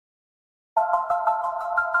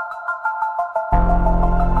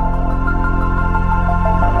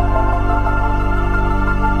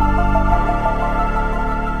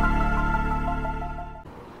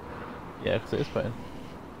Yes, it is pain.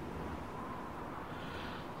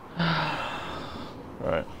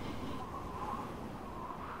 Right.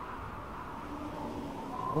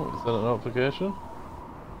 Oh, is that a notification?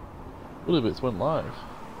 Willibits went live.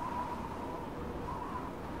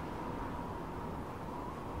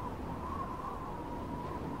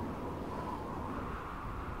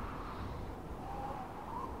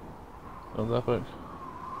 Sounds epic.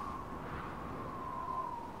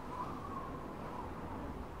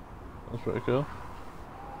 That's pretty cool.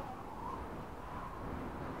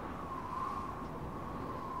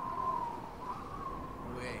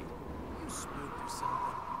 Wait, you spooked or something?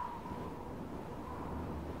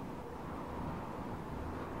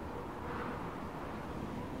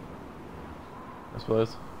 I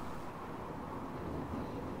suppose.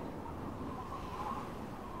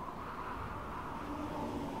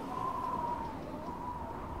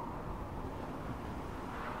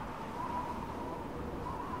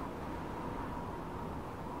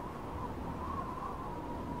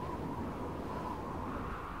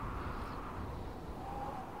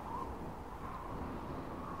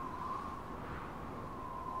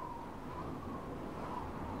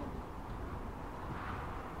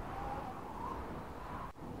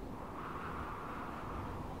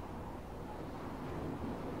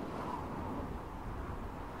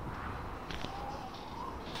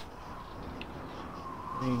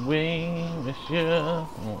 We miss you.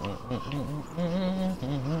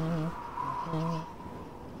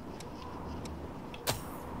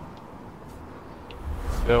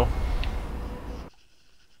 Go.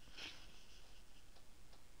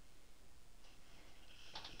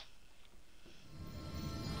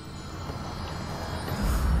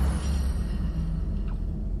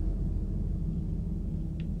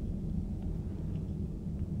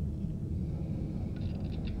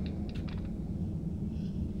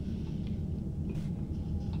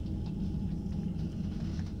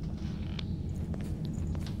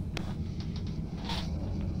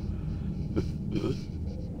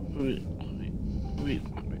 Wait.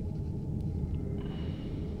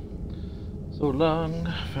 So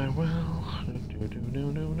long, farewell.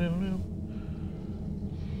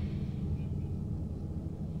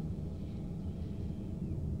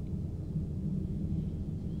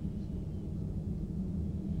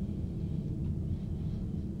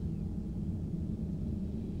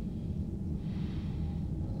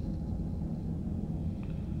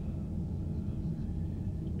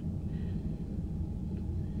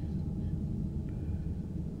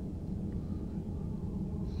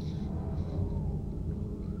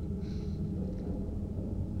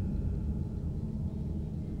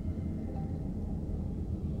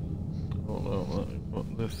 Hold on, let me put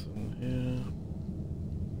this in here.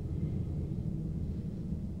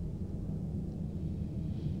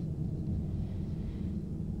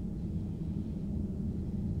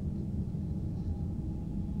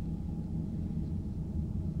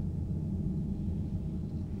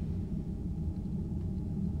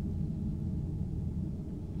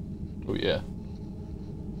 Oh yeah.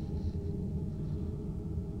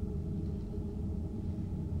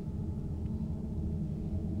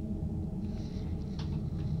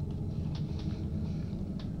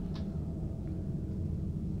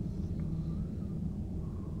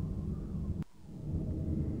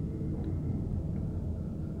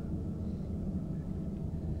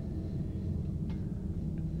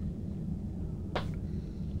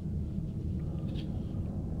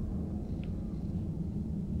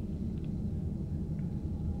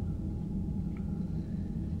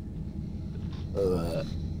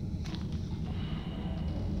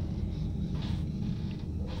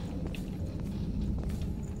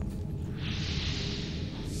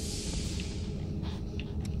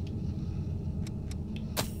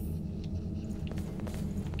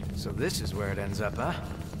 So this is where it ends up, huh?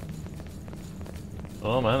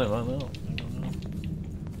 Oh man, it might not. I don't know.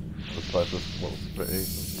 Looks like this looks pretty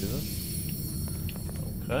confusing.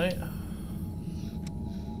 Okay.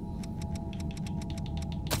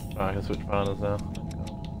 I can switch partners now.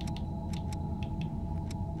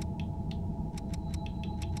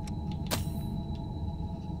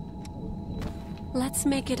 Let's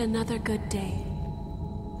make it another good day.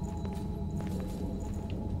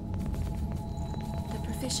 The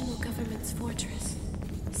provisional government's fortress.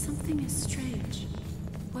 Something is strange.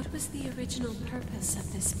 What was the original purpose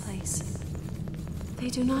of this place? They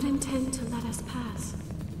do not intend to let us pass.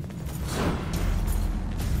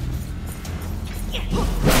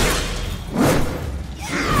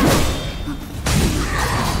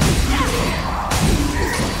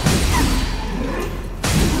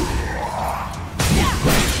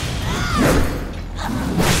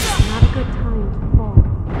 Not a good time to fall.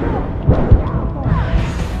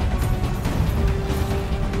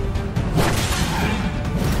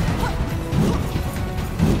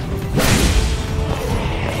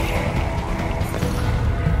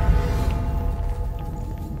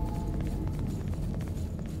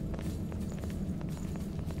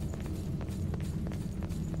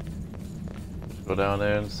 Go down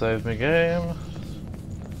there and save my game.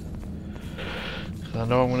 I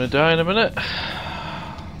know I'm going to die in a minute.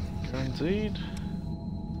 Guaranteed.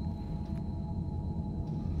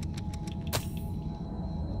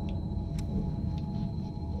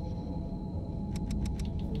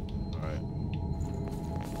 Alright.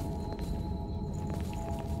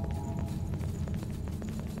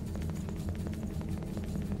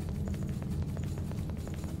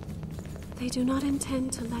 They do not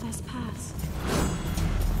intend to let us pass.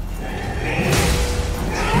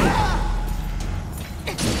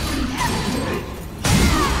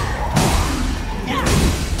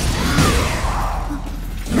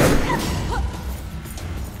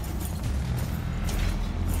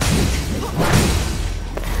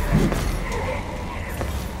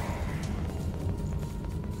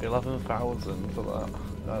 $11,000 for that.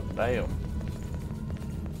 God damn.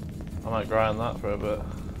 I might grind that for a bit.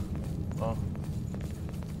 Oh.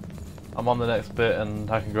 I'm on the next bit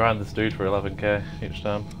and I can grind this dude for 11k each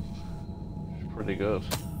time. Pretty good.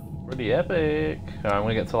 Pretty epic. Alright, I'm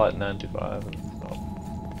gonna get to like 95 and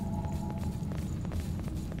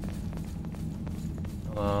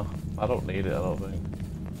stop. I don't need it, I don't think.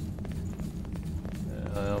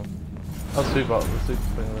 Yeah, I'll super box the super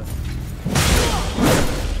thing there.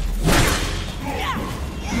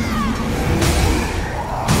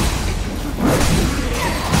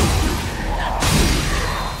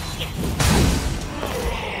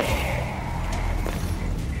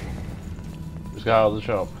 Just got out of the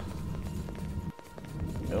shop.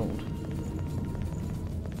 Gold.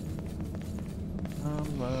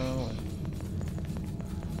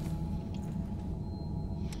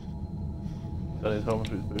 That is home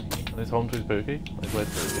too spooky. That is home too spooky. That is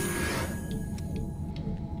spooky.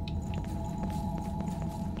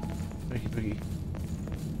 Spooky spooky.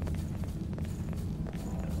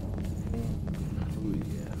 Oh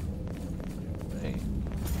yeah. Wait.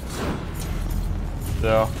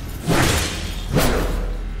 Yeah.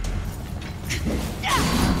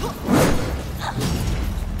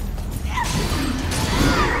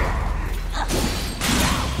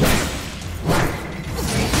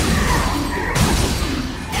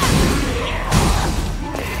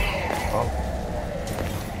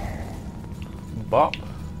 Bop.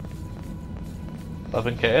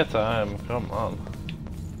 11k time, come on.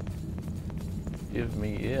 Give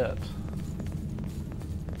me it.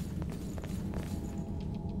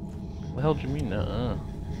 What the hell do you mean?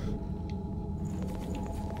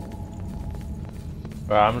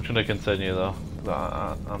 Right, I'm just gonna continue though.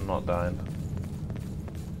 I'm not dying.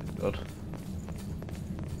 Good.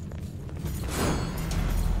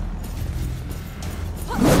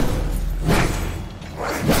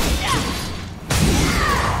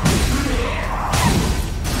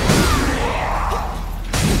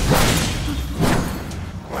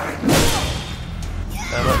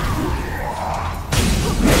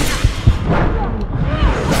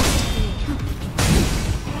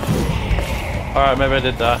 Alright, maybe I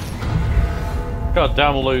did that. God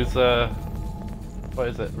damn, lose, what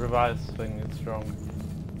is it? Revive thing is strong.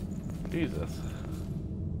 Jesus.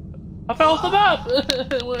 I fell off the map!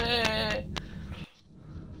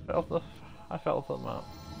 I fell off the map.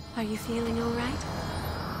 Are you feeling alright?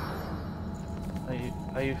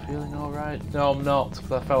 Are you feeling alright? No, I'm not,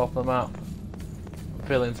 because I fell off the map. I'm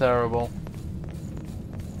feeling terrible.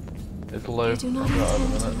 It's low. They do not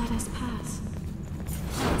intend to let us pass.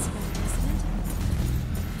 That's better, isn't it?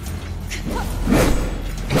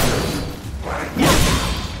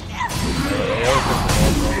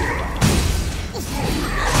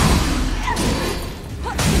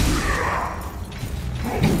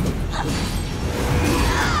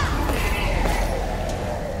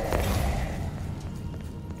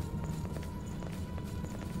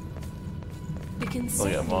 We can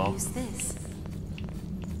certainly use this.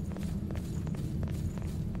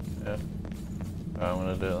 Yeah. Alright, I'm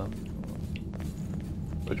gonna do that.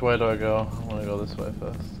 Which way do I go? I want to go this way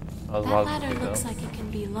first. That ladder looks like it can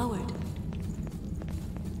be lowered.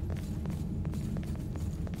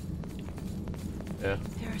 Yeah.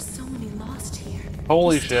 There are so many lost here.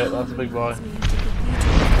 Holy shit, that's a big boy.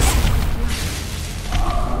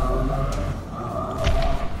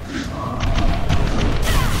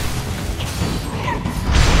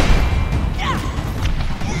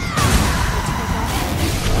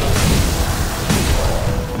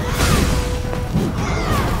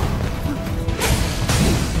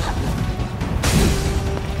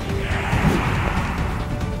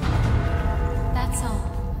 That's all.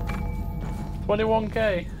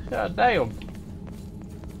 21k. God damn.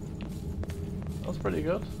 That's pretty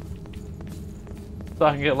good. So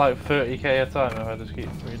I can get like 30k a time if I just keep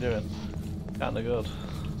redoing. Kinda good.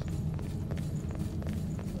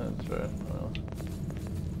 going through. Well.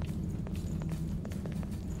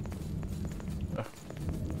 Oh.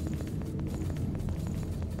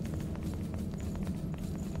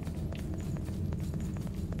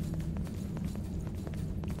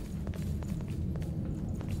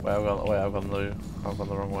 I've gone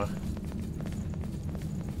the wrong way.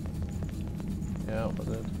 Yeah, I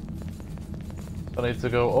did. So I need to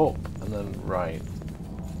go up and then right.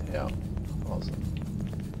 Yeah, awesome.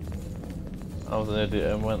 I was an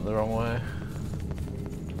idiot and went the wrong way.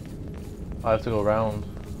 I have to go around.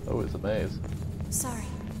 Oh, it's a maze. Sorry,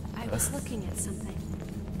 I was looking at something.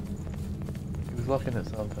 He was looking at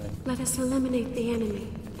something. Let us eliminate the enemy,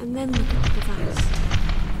 and then look at the device.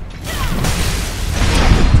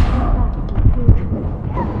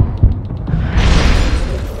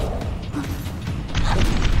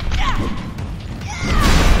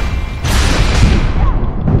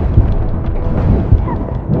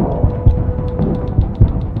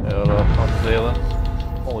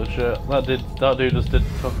 That dude just did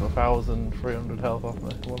took 1,300 health off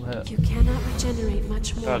me, one hit. You cannot regenerate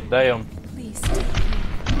much more. God damn. Please take care.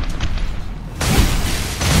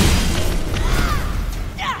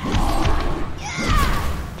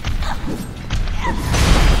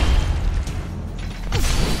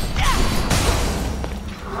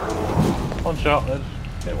 One shot,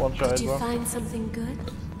 get one shot. Did you find something good?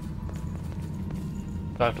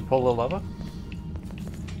 Do I have to pull the lever?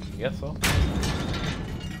 I guess so.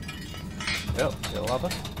 Yep, get a ladder.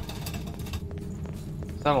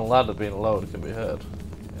 Sound of ladder being lowered can be heard.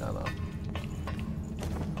 Yeah, I know.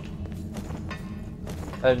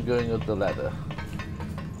 I'm going up the ladder.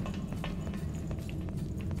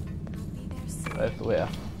 Where?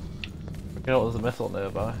 You know there's a missile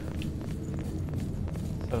nearby.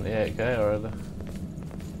 78k already.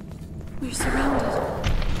 We're surrounded.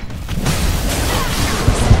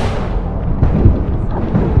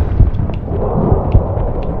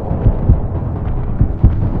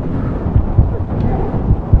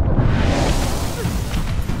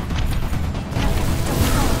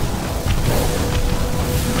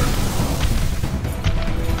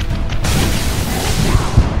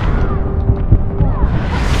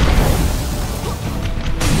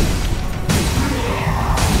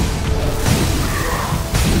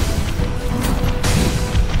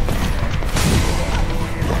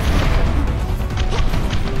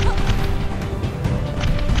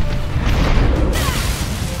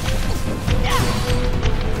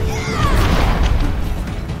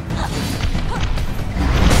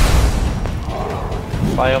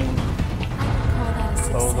 Bam. Call that a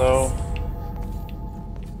success. Although.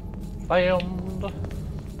 Bammed.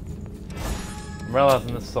 I'm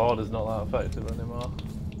realising this sword is not that effective anymore.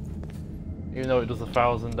 Even though it does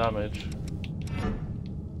 1,000 damage.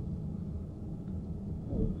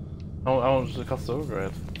 How much does it cost to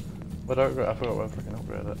upgrade? Where do I upgrade? I forgot where I freaking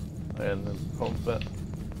upgrade it. Oh, yeah, in the home bit.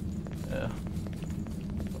 Yeah.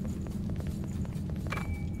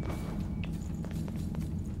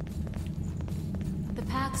 The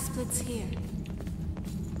path splits here.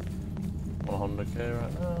 100k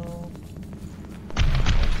right now.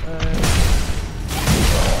 Okay.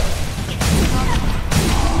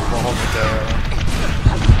 100k right now.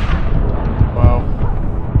 Wow.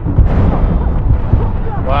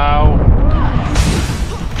 Wow.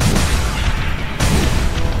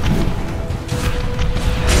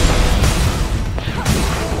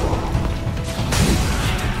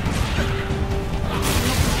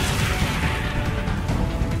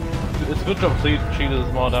 It's a good job she does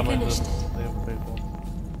more damage than the other people.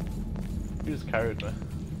 You just carried me.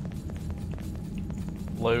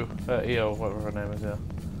 Lou, EO, whatever her name is, yeah.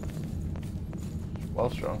 Well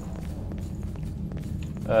strong.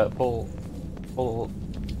 Pull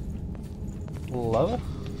leather?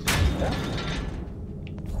 Yeah.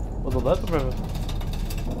 Well, the leather river.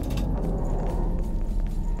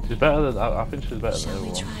 She's better than, I think she's better Shall than we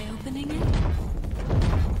everyone. try opening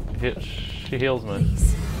it? She heals me.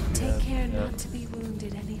 Please, take Yeah, care yeah. not to be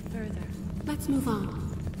wounded any further. Let's move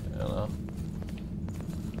on. Yeah, I know.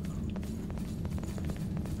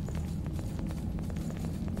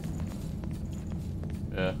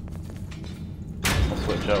 Yeah. I'll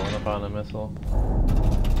switch out when I find a missile.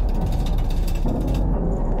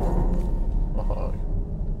 Oh.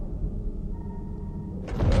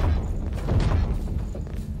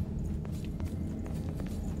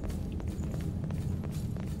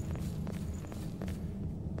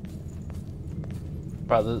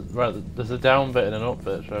 Right, there's a down bit and an up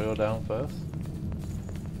bit. Should I go down first?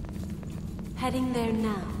 Heading there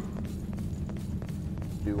now.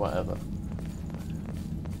 Do whatever.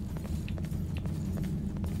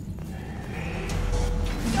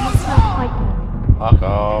 It's not quite there. Fuck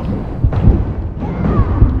off.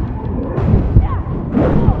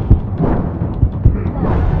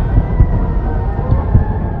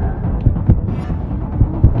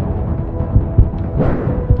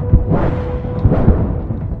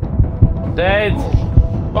 Dead!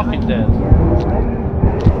 Fucking dead.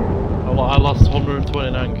 I lost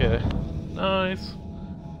 129k. Nice.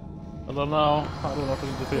 I don't know if I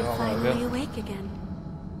can defeat You're that one finally again. awake again.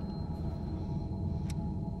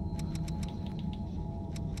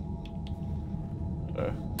 So,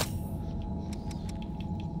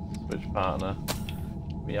 switch partner.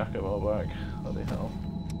 Miyako back. Bloody hell.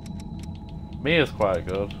 Mia's quite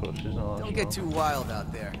good, but she's not. Don't get too wild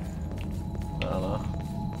out there. I don't know.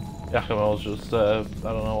 Yakumo's just, I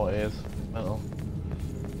don't know what he is.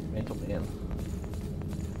 Mental being.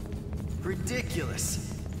 Ridiculous.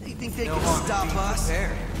 They think they can stop us?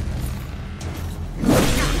 There.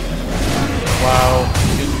 Wow,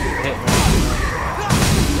 you hit me.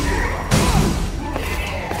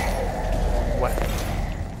 Wet.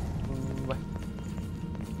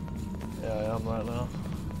 Yeah, I am right now.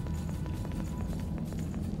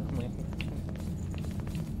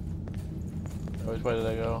 Which way did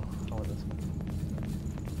I go? I went this way.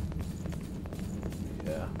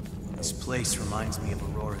 Yeah. This place reminds me of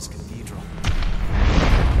Aurora's cathedral.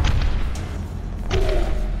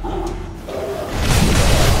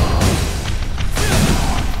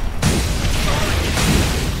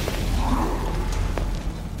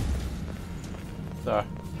 Sorry.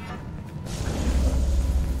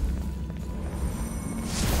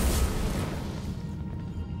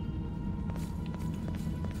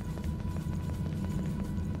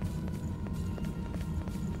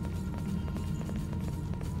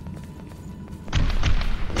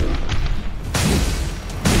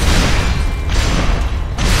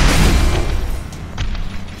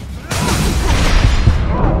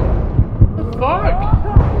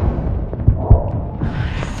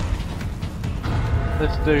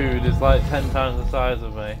 This dude is like 10 times the size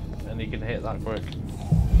of me, and he can hit that quick.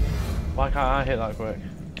 Why can't I hit that quick?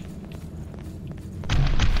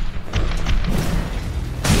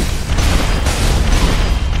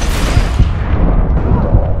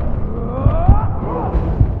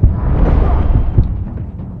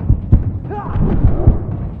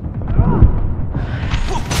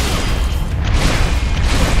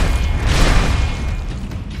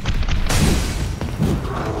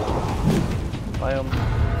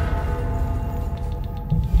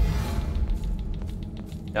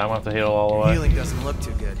 Yeah, I'm gonna have to heal all the way. Healing doesn't look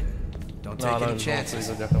too good. Don't take any chances.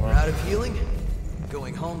 We're out of healing.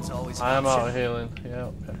 Going home's always an I am option. out of healing.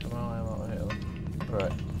 Yep, check him out. I am out of healing.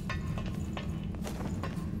 Right.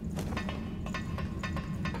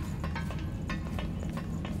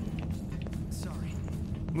 Sorry.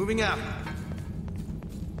 Moving out.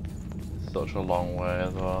 Such a long way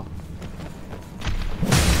as well.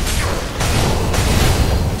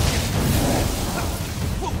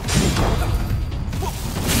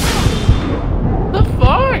 The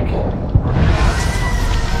fuck?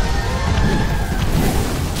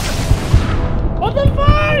 What the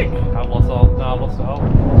fuck? I've lost all. No, I've lost it all.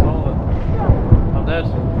 I've lost all of it. I'm dead.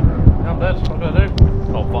 I'm dead. What can I do?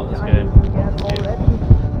 Oh, fuck this game.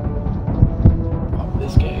 Fuck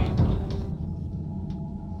this game.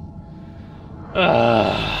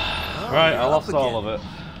 Right, I lost all of it.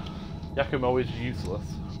 Yakumo is useless.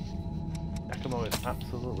 Yakumo is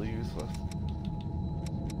absolutely useless.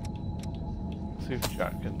 See if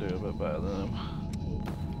Jack can do a bit better than him.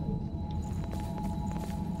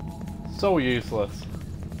 So useless.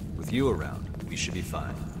 With you around, we should be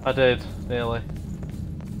fine. I did, nearly.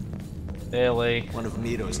 Nearly. One of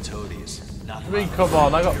Mito's toadies. Not I mean, come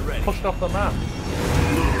on, I got pushed off the map.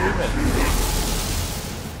 Stupid.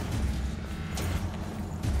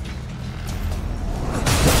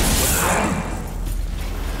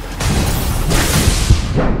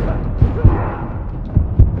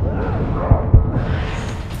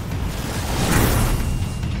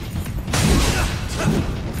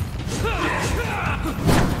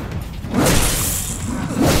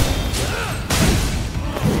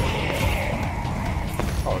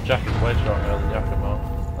 Jack is way stronger than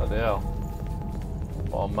Yakumo. Bloody hell.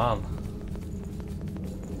 What a man.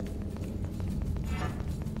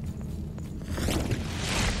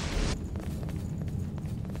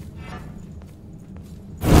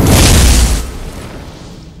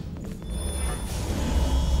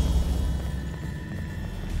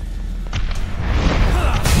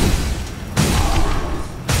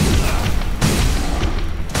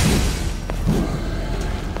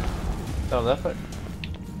 That was epic.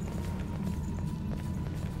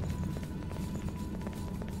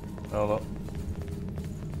 Hold up.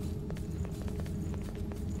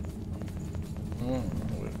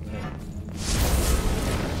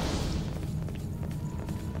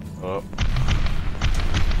 Oh.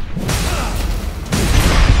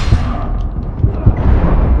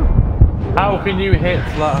 How can you hit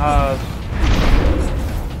that hard?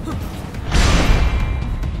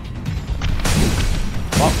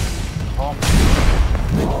 What? Oh.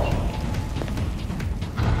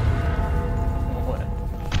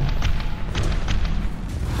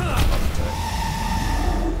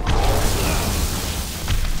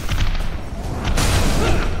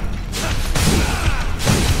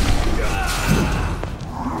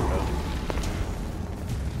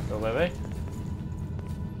 Go, baby.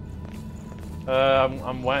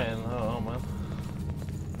 I'm waiting. Oh man.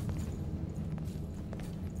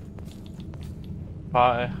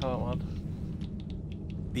 Party. Oh man.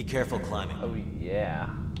 Be careful climbing. Oh yeah.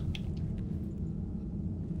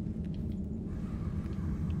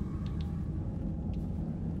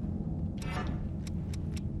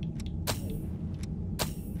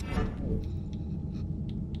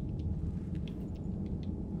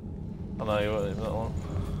 I know you won't leave that one.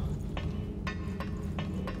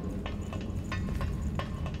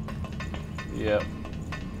 Yep.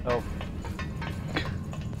 Help.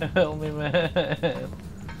 Help me, man.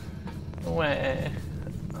 Where?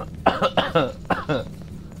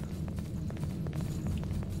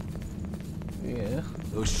 Yeah.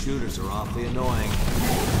 Those shooters are awfully annoying.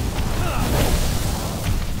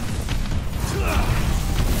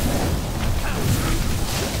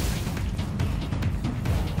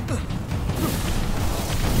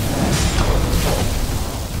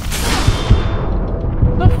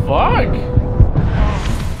 The fuck?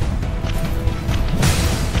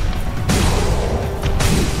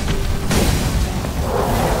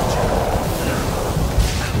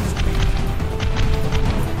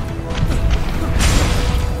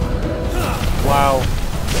 Wow.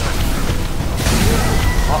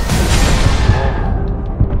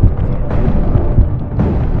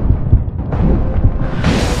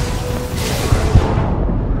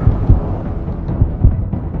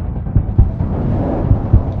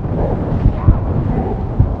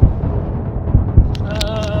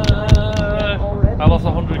 I lost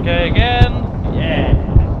 100k again. Yeah.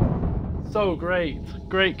 So great.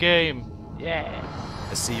 Great game. Yeah.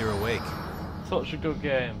 I see you're awake. Such a good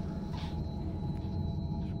game.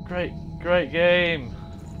 Great game.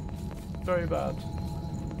 Very bad.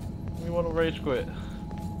 You want to rage quit?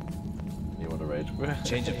 You want to rage quit?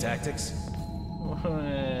 Change of tactics?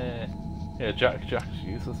 Yeah, Jack's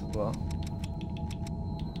useless as well.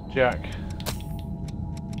 Jack.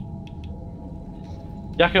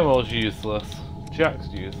 Yakimo's useless. Jack's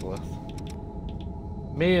useless.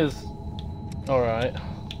 Mia's alright.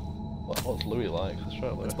 What's Louis like? Let's try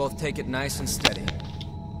Louis. Let's both take it nice and steady.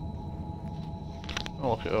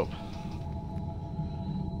 I'll look it up.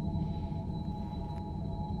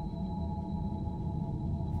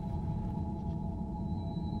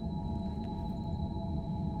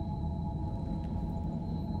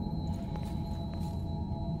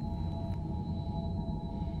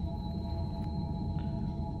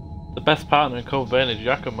 The best partner in Code Vein is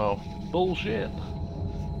Giacomo. Bullshit.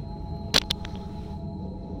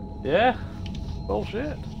 Yeah?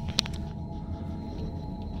 Bullshit.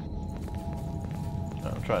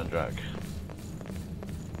 I'm trying Jack.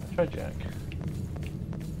 Try Jack.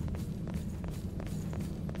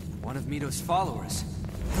 One of Mito's followers.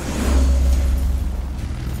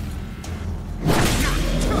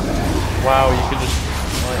 Wow, you can just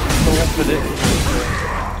like so unpredictable.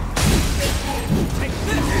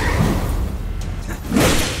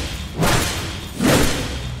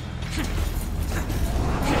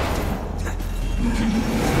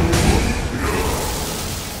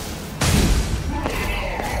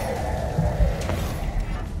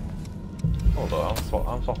 Hold on,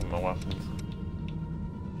 I'm swapping my weapons.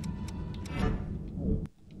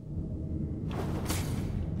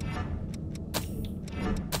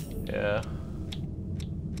 Yeah.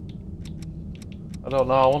 I don't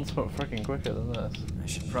know, I want something freaking quicker than this. I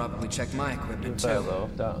should probably check my equipment too. Fair though,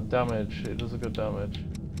 damage, it does a good damage.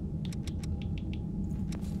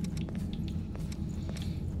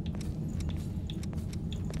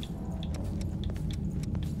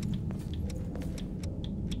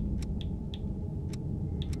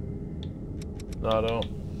 No, I don't.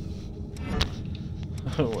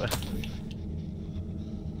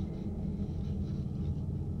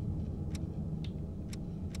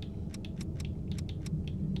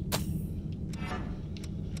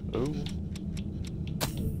 Ooh.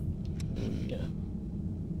 Yeah.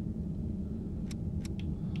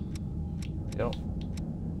 Yep.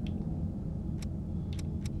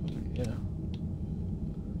 Yeah.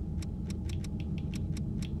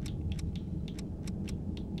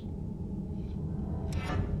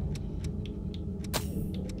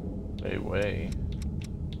 way.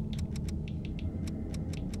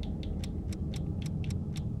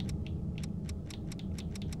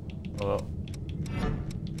 Well,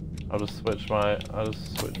 I'll just switch my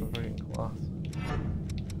freaking class.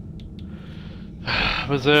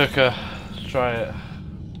 Berserker, let's try it.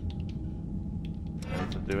 I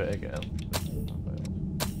need to do it again.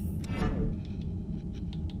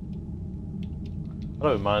 I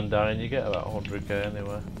don't mind dying, you get about 100k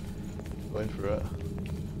anyway. Going through it.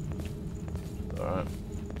 Alright.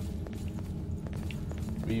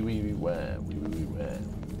 Where.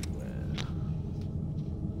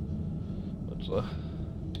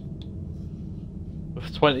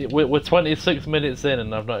 We're 26 minutes in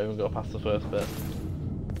and I've not even got past the first bit.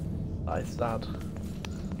 That is sad.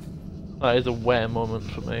 That is a rare moment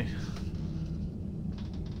for me.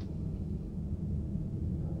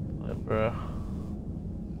 Like, bruh.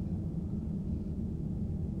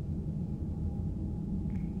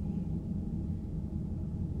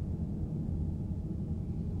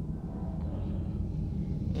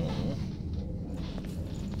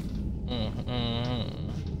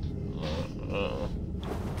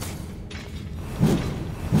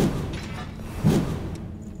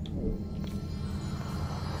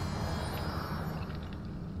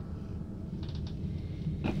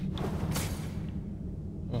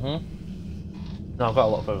 No, I've got a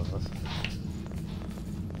lot further than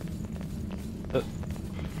this.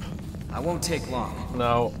 I won't take long.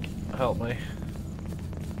 No, help me.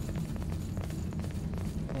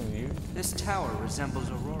 You? This tower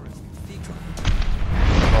resembles Aurora's cathedral.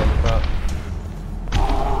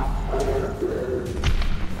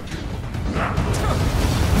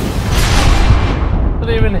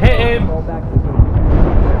 Didn't even hit him!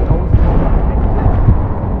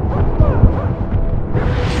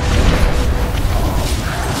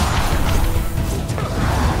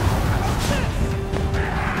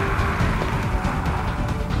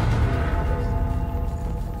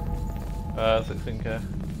 16k.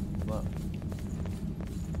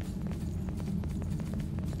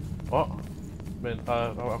 What? I mean,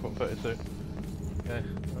 I've got 32. Okay,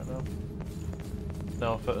 right now.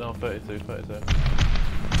 No, 32.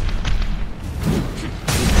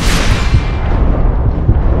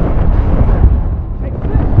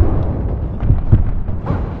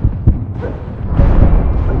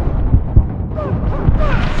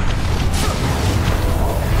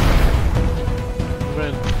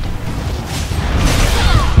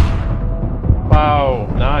 Wow,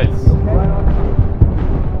 nice.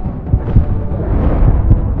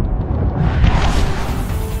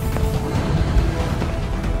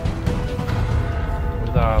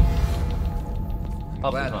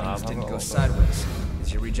 Glad things didn't go sideways.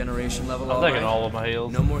 Is your regeneration level all I'm taking right? all of my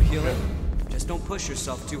heals. No more healing? Just don't push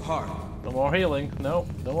yourself too hard. No more healing. No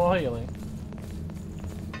more healing.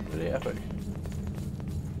 Pretty epic.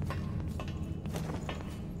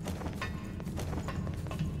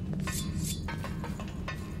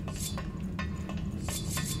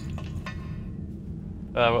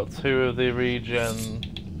 I've got 2 of the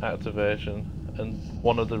regen activation and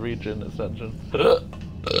 1 of the regen extension.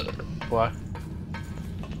 Why?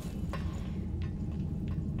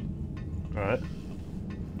 Alright.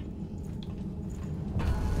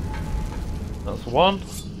 That's 1.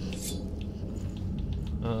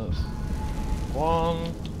 That's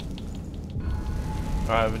 1. Alright,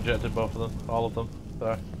 I've injected both of them. All of them.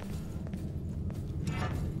 Sorry.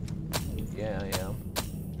 Yeah, I am.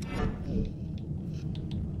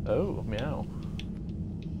 Oh, meow.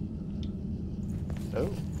 Oh.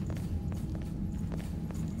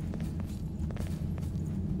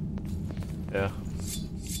 Yeah.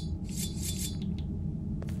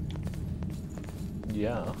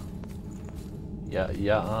 Yeah. Yeah.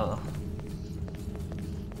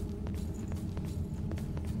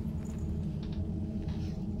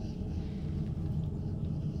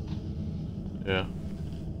 Yeah.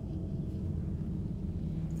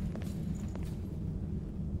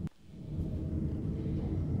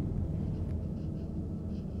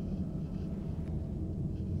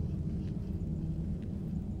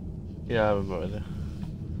 Yeah, I have no idea.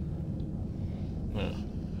 Yeah.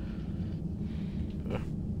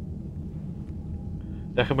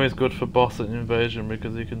 Yakame is good for boss and invasion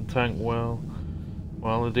because he can tank well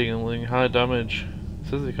while dealing high damage.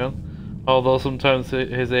 Says he can. Although sometimes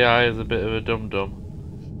his AI is a bit of a dum-dum.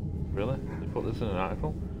 Really? They put this in an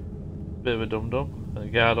article? Bit of a dum-dum.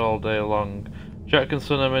 And guard all day long. Jack and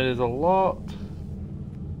Son is a lot.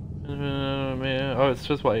 Oh, it's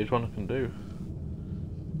just what each one can do.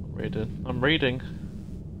 I'm reading.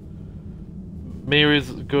 Mir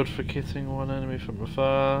is good for kitting one enemy from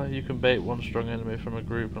afar. You can bait one strong enemy from a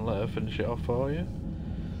group and let her finish it off for you.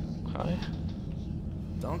 Hi.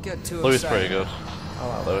 Don't get too Louis excited. pretty good. I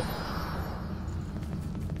like Louis.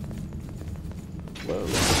 Whoa.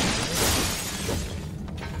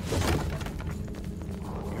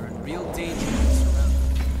 You're in real danger.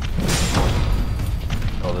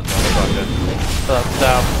 Oh, there's another bucket. That's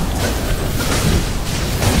down.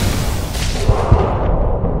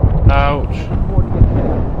 Ouch.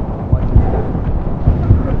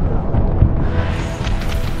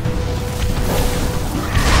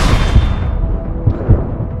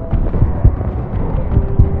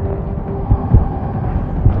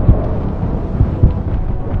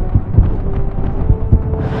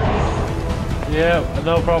 Yeah,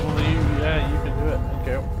 no problem. You can do it. Thank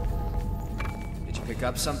you. Did you pick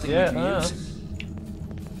up something Yeah, you can use?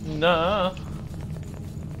 Nah.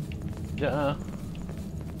 Yeah.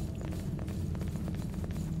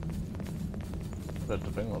 But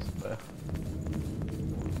the thing wasn't there.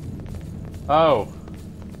 Oh!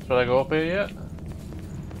 Should I go up here yet?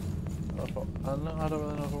 I don't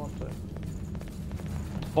really know if I want to.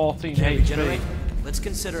 14 Can't HP. regenerate? Let's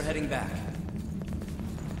consider heading back.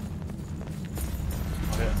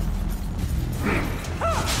 Okay.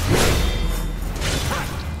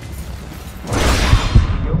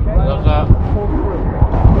 Love that.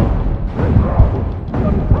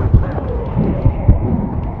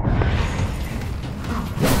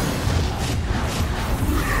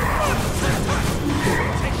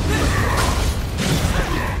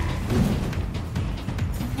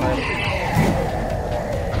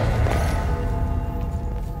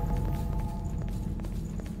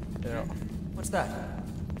 Yeah. What's that?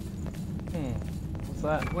 What's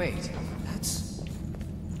that? Wait, that's...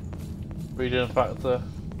 Regen factor.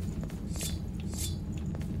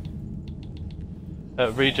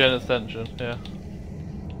 Regen extension, yeah.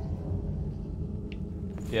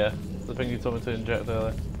 Yeah, the thing you told me to inject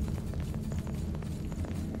earlier.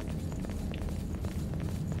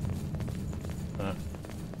 Alright.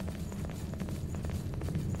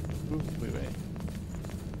 Ooh, wait.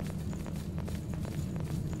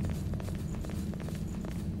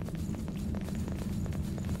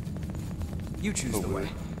 You choose the way.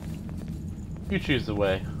 You choose the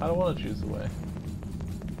way. I don't want to choose the way.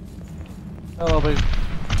 Hello, babe.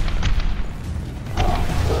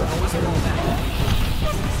 Always roll back.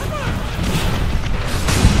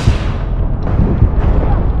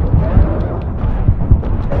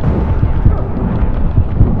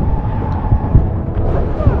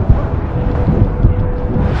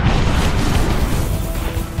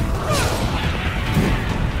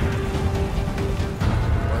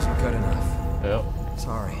 Wasn't good enough. Yep.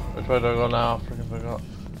 Sorry. Which way do I go now? Freaking forgot.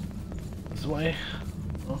 This way.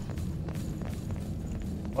 Oh.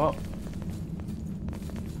 What?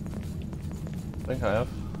 I think I have.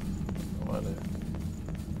 No idea.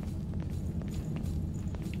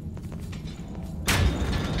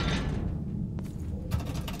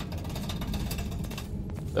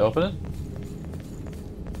 They open it?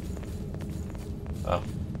 Oh.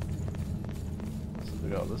 So we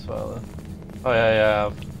got this far then. Oh yeah.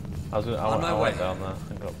 I was gonna. I went down there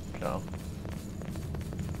and got down.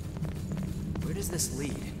 Where does this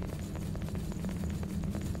lead?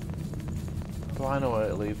 Do I know where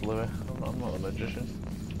it leads, Louis? I'm not a magician.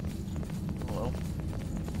 I don't know.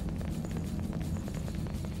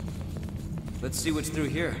 Let's see what's through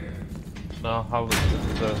here. No, how this is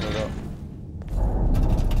the first I got.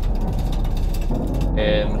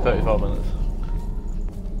 In 34 minutes.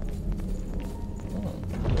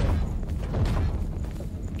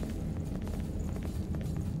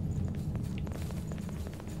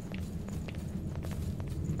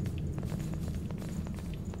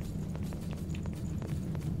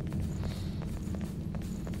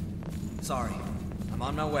 Sorry, I'm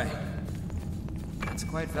on my way. That's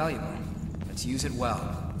quite valuable. Let's use it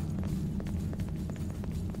well.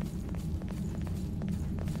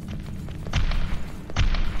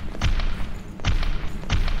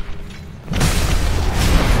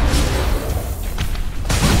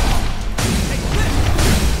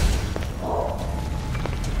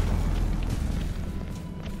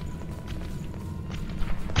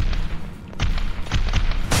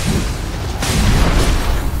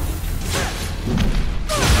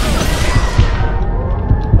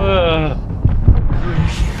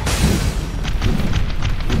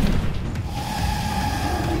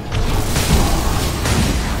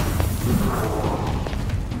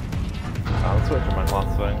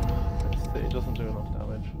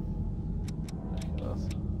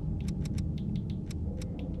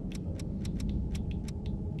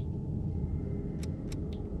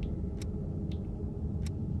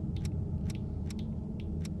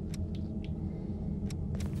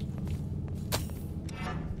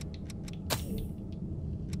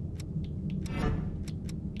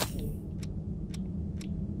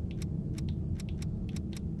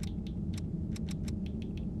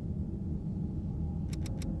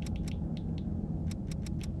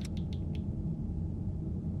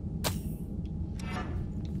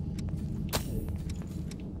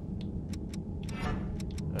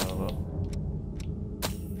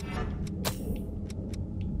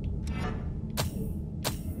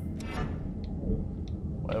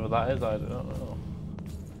 that is, I do not know.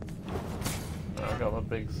 I got my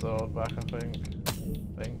big sword back, I think.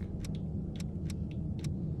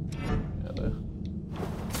 Yeah, I do.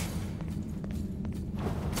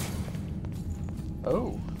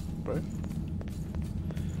 Oh, bro.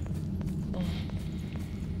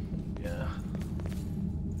 Yeah.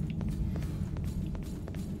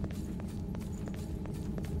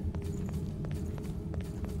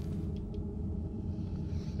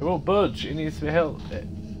 It won't budge. It needs to be held.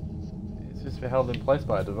 It's supposed to be held in place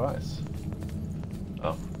by a device.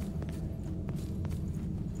 Oh.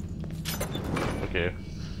 Fuck you.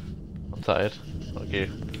 I'm tired. Fuck you.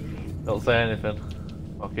 Don't say anything.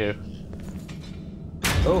 Fuck you.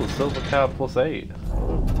 Oh, silver card +8.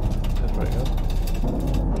 Oh, that's pretty good.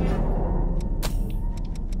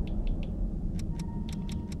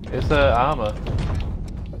 It's armor.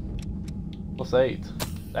 +8.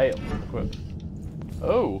 Damn. Equip.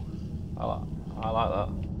 Oh, I like that.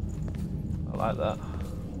 I like that.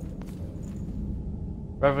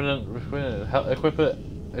 Revenant, equip it.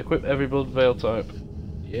 Equip every blood veil type.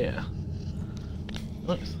 Yeah.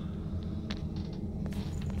 Nice.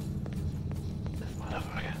 This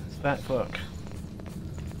motherfucker. This fat fuck.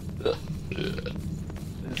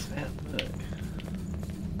 This fat fuck.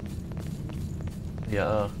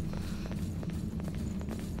 Yeah.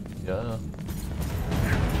 Yeah.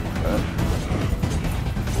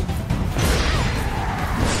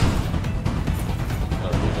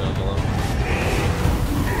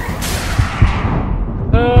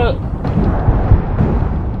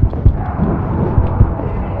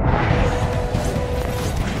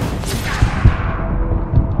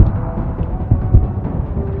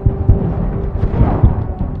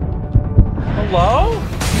 Hello?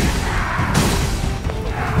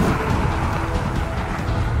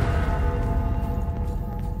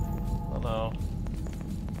 Oh no.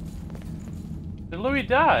 Did Louis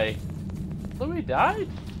die? Louis died?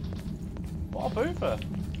 What a pooper.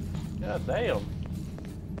 Yeah, damn.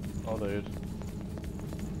 Oh, dude.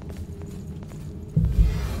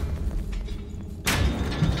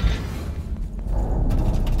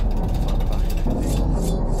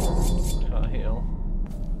 Can't heal.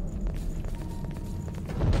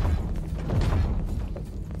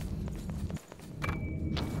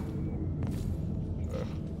 Sure.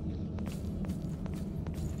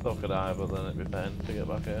 So could I, but then it'd be pain to get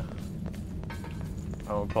back here.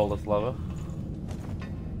 I will pull this lever.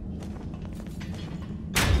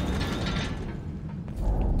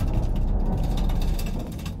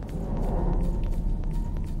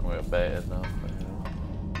 We're baited now.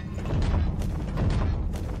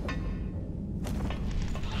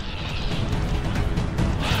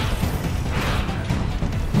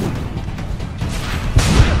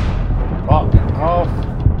 Fuck off!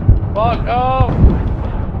 Fuck off!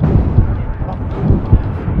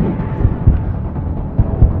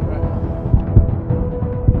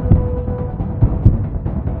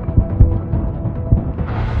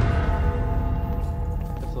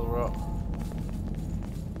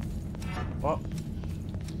 What?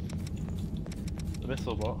 The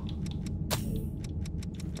missile bot?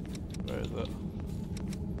 Where is it?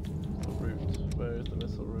 The route. Where is the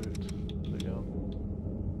missile route? Where's it gone?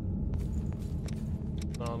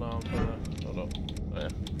 No, I'm trying to... Hold up. Oh, yeah.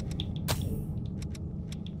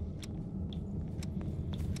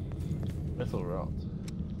 Missile route.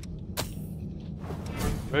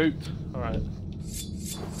 Route! Alright.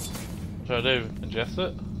 What should I do? Ingest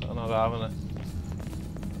it? I'm not having it.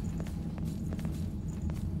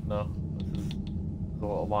 No, this is a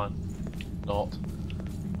lot of line. Not.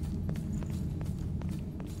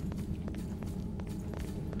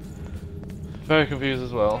 Very confused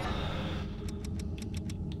as well.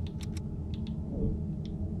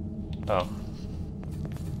 Oh.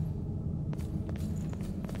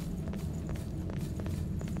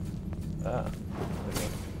 Ah.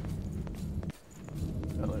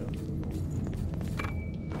 There we go.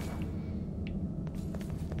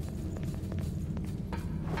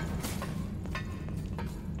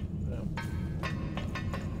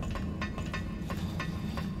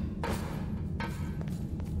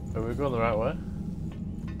 Are we going the right way?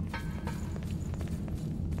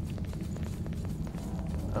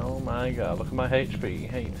 Oh my god, look at my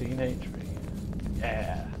HP, 18 HP.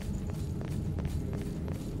 Yeah!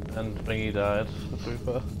 And Thingy died, the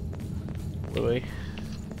pooper. Louis.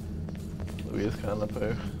 Louis is kinda poo.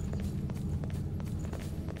 Oh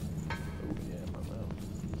yeah, my mouth.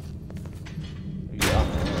 Yeah.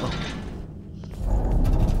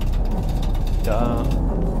 Yeah.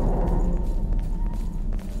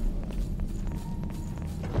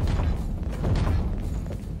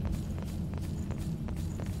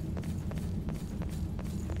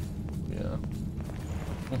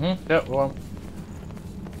 Yep, one.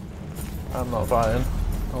 I'm not fighting.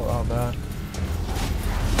 Oh, I'll die.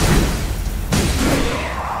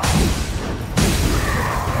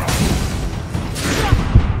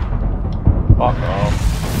 Fuck off.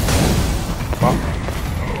 Fuck.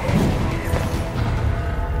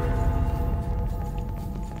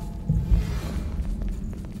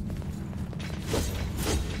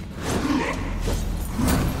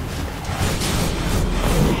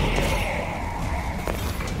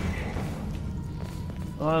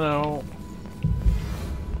 I know.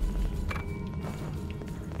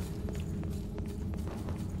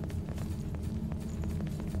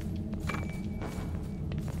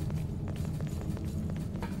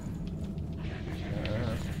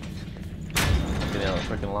 Getting out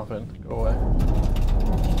freaking laughing. Go away.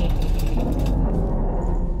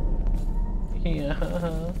 Yeah.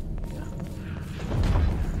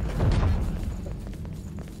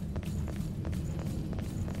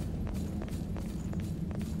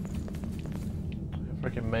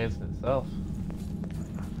 Freaking maze in itself.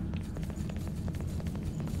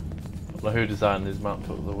 I don't know who designed these maps,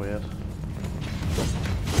 but they're weird.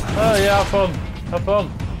 Oh yeah, have fun! Have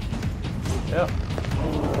fun! Yep.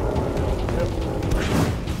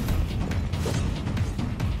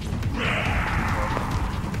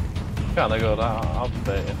 Can't I go down? I'll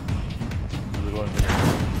debate it.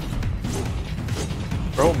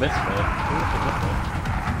 Bro, miss me.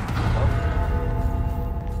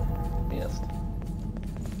 Missed.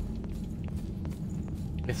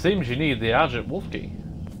 It seems you need the Agent Wolf key.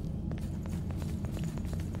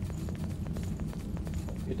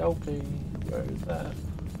 Okie dokie. Where is that?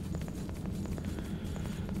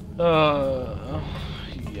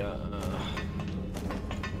 Yeah.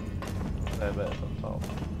 There, better on top.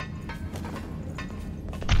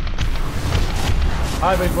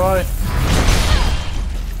 Hi, big boy.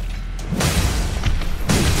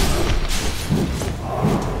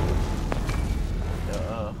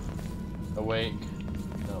 Awake.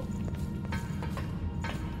 No.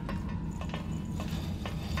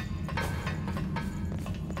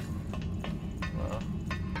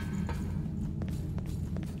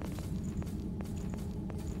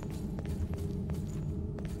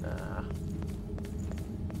 Nah.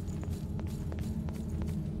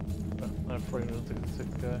 No, 366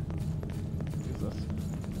 guy. Who's this?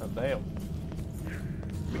 Oh, damn.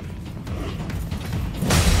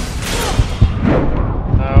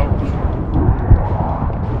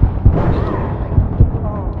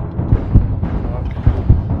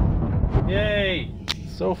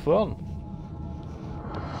 So fun.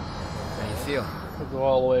 How do you feel? We go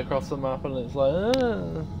all the way across the map and it's like,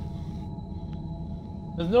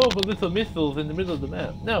 there's no but little missiles in the middle of the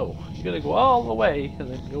map. No, you gotta go all the way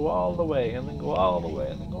and then go all the way and then go all the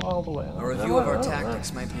way and then go all the way. A review of our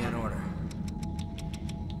tactics might be in order.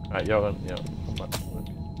 Alright, yo, come back.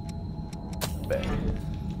 Back.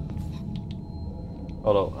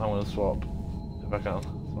 Hold on, I'm gonna swap. If I can.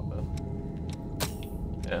 Swap in.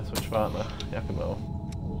 Yeah, switch partner. Yakimo.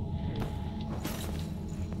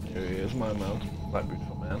 Here he is, my man. My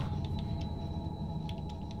beautiful man.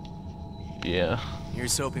 Yeah.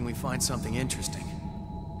 Here's hoping we find something interesting.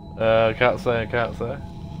 Can't say. It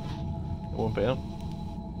won't be him.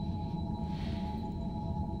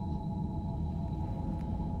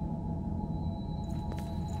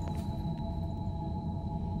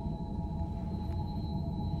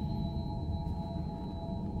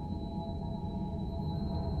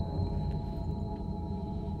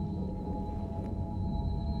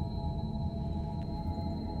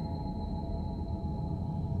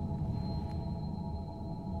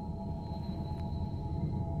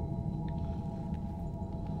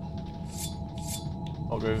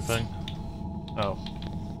 I'll go everything. Oh.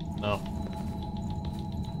 No.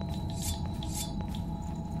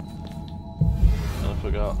 I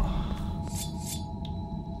forgot.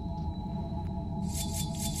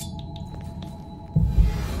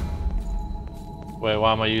 Wait,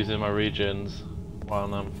 why am I using my regions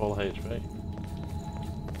while I'm full HP?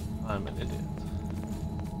 I'm an idiot.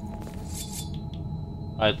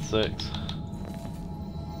 I had 6.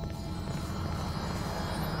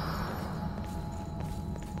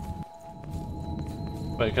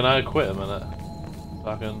 Wait, can I quit a minute? So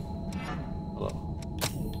I can... Hold on.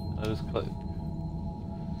 I just click...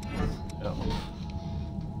 Yep.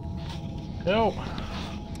 Go!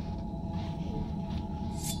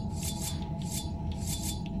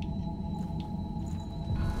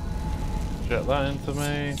 Get that into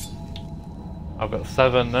me. I've got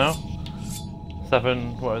 7 now.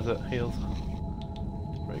 7, what is it? Heals.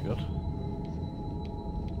 Pretty good.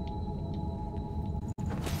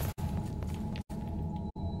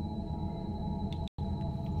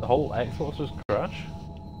 The whole Xbox just crash?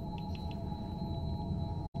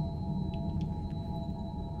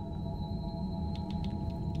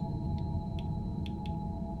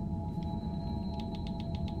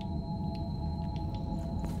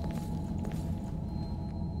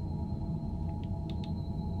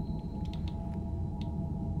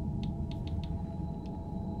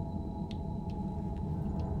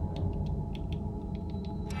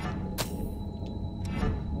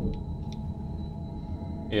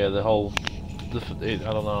 Yeah, the whole, I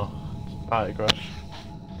don't know, party crash.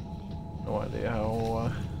 No idea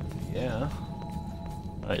how, yeah.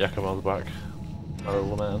 Right, Yakima's back.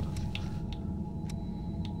 Horrible man.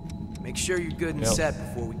 Make sure you're good and set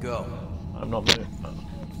before we go. I'm not very...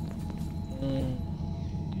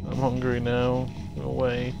 I'm hungry now. Go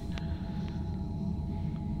away.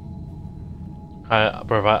 I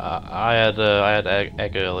had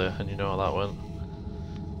egg earlier, and you know how that went.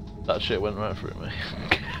 That shit went right through me.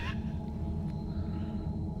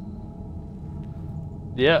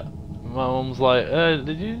 Yeah, my mum's like,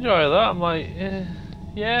 did you enjoy that? I'm like,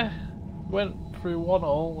 yeah, went through one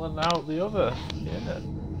hole and out the other. Yeah.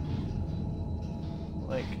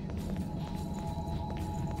 Like,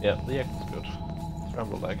 yeah, the egg was good.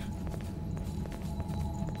 Scrambled egg.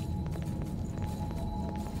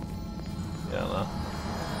 Yeah, no.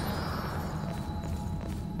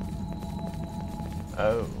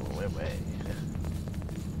 Oh, wait.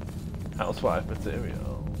 Housewife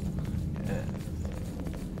material. Yeah.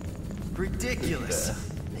 Ridiculous.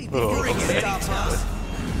 They Oh, think okay. stop us.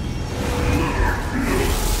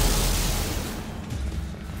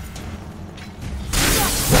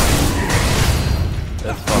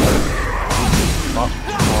 That's fine.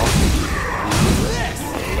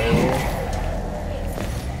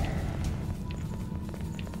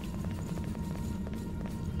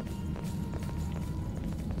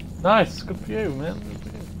 Nice, good for you, man. Good for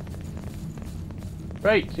you.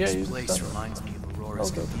 Great, yeah. This place reminds me of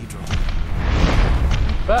Aurora's cathedral.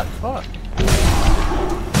 Fuck. Fuck.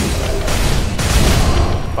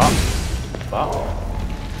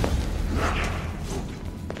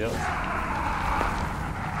 Yep.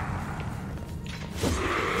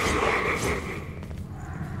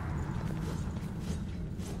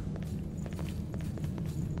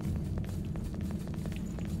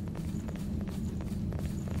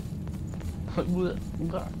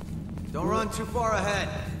 Don't run too far ahead.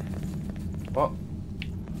 What?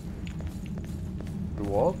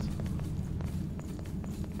 Reward?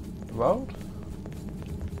 Reward?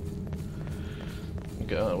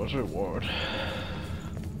 Okay, that was reward.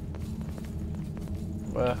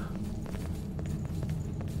 Where?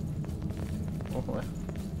 Oh, where?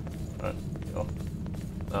 Right, go.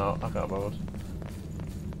 No, I can't bother.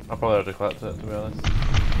 I'll probably have to collect it, to be honest.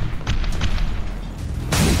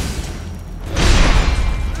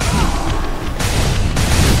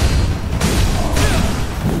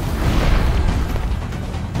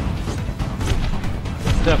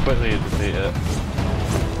 See how quickly you defeat it.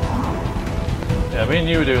 Yeah, me and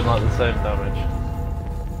you were doing like the same damage.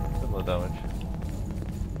 Similar damage.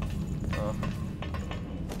 Oh.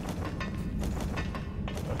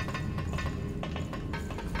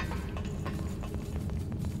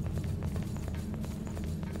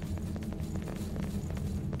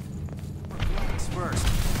 First.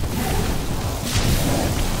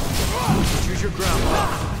 Choose your ground.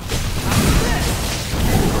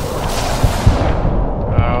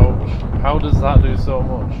 How does that do so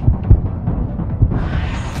much?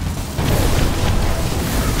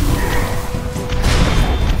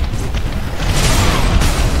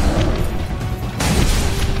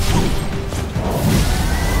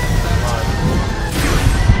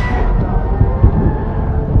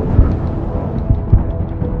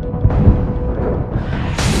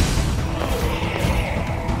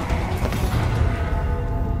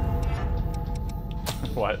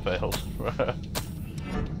 Why it failed.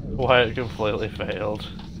 Why it completely failed.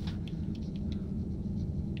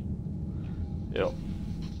 Yep.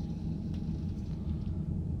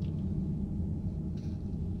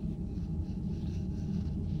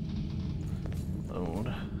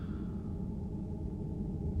 Load.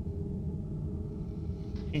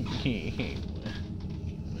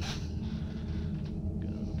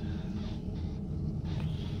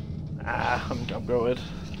 I'm going.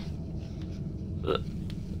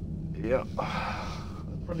 Yeah.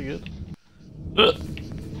 Pretty good.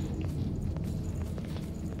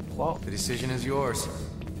 Well, The decision is yours.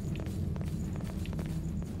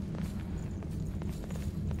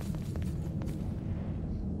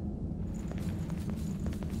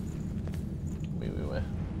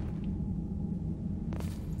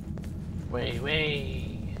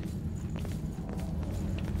 Wait.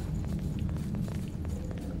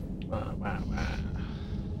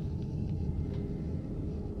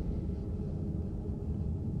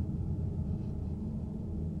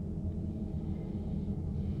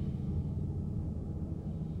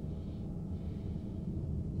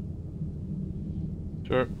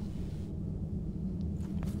 Sure.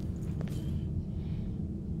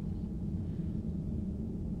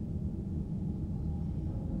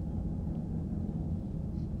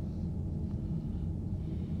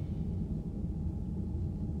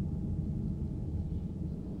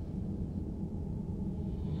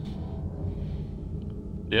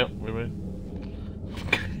 Yep, we will.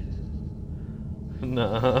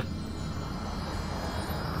 Nah.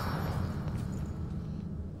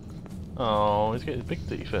 Oh, he's got his big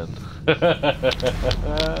teeth in.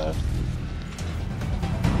 Oh.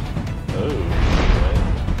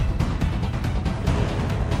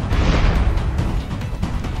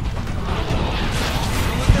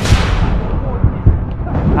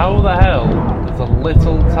 How the hell does a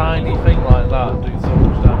little tiny thing like that do so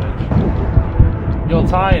much damage? You're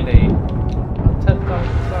tiny. I'm 10 times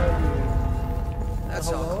the size of you. That's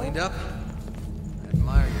all cleaned up. I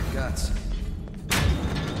admire your guts.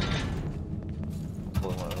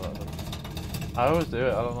 I always do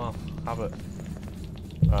it, I don't know. Habit.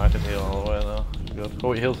 Oh, I can heal all the way now. Good. Oh,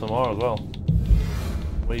 we heal some more as well.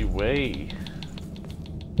 Wee.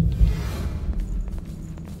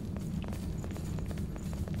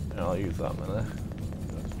 Yeah, I'll use that minute.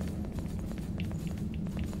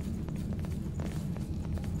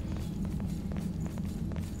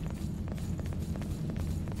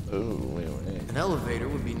 Oh, wait. An elevator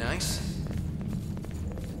would be nice.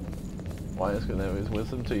 Wyatt's gonna have his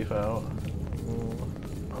wisdom teeth out.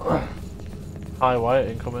 Hi Wyatt,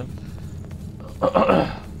 incoming.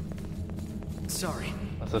 Sorry.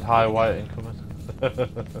 I said hi Wyatt, incoming.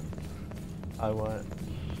 Hi Wyatt.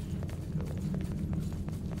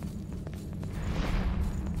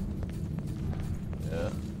 Yeah.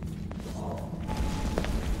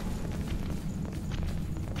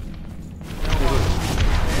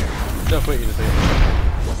 See how quick you defeat him.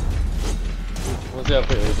 We'll see how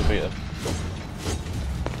quick you defeat him.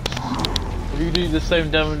 You do the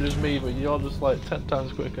same damage as me, but you're just like 10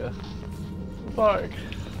 times quicker. Fuck.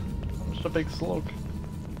 I'm just a big slug.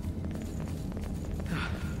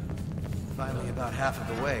 Finally about half of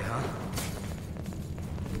the way, huh?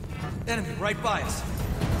 Enemy right by us.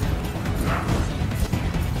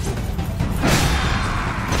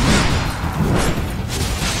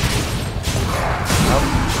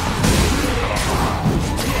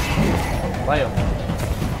 Play him.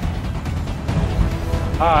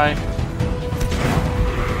 Hi.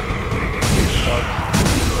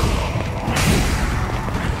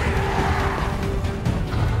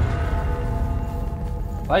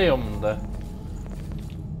 Play him there.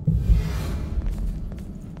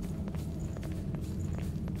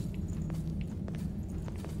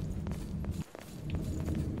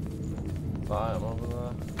 I am over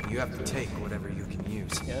there. You have to take whatever you can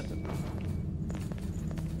use. Yes.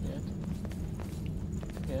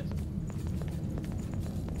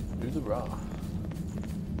 Do the raw.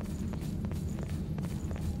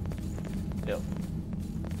 Yep.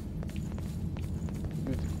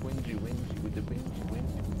 Do the wingy with the wingy.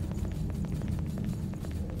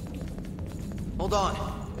 Hold on.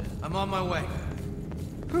 I'm on my way.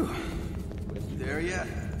 Whew. There yet?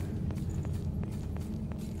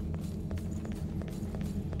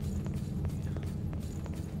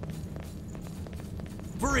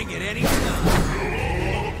 Bring it, Eddie.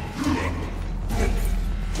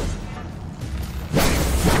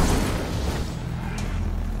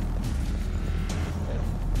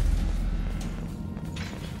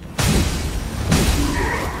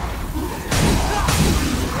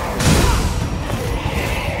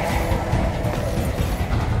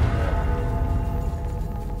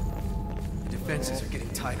 Defenses are getting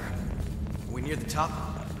tighter. Are we near the top?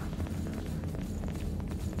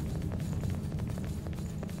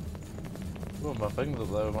 Well, my thing's up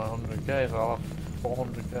there with my 100k, so I'll have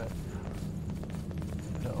 400k.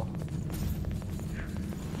 No.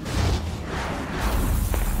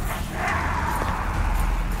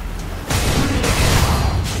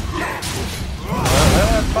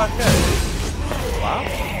 That's 5k. Wow.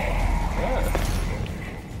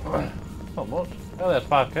 Yeah. Not much. I only had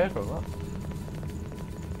 5k from that.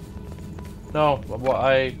 No, what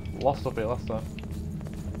I lost up here last time.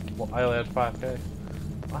 I only had 5k.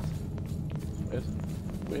 What?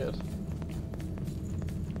 Weird.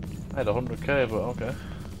 I had 100k, but okay.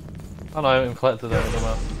 Oh no, I haven't even collected any of them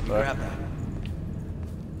out. Grab that.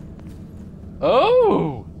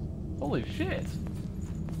 Oh! Holy shit!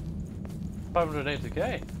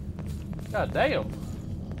 580k. God damn.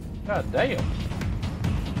 God damn.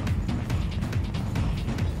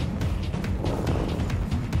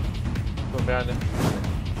 Going behind him.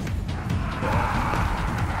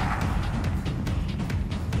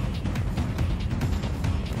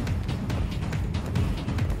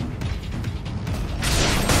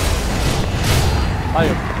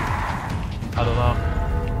 I don't know.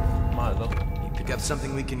 Might have done. You pick up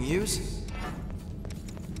something we can use?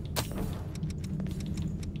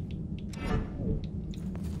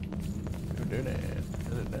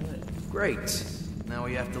 Great. Now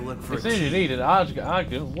we have to look for. It says you need an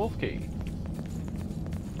Argent wolf key.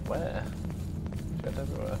 Where? Check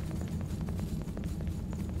everywhere.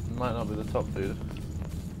 Might not be the top dude.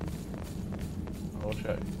 I'll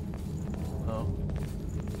check. No.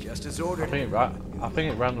 Just as ordered. I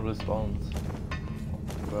think it randomly spawns.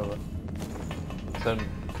 Whoever. Send.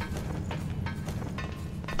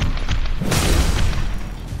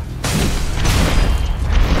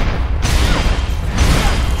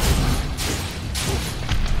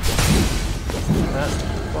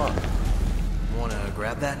 What? Wanna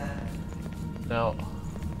grab that? No.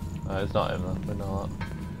 No, it's not him though. We know that.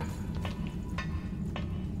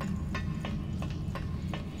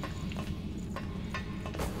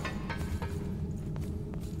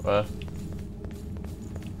 Where?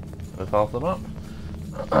 Let's pass them up.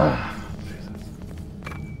 Jesus.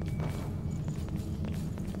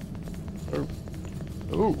 Oh.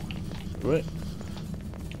 Ooh. Wait.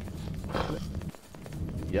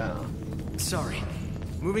 Yeah. Sorry.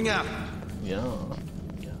 Moving out. Yeah.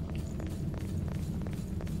 Yeah.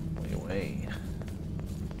 Way away.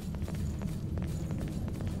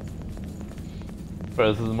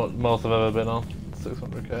 Bro, this is the most I've ever been on.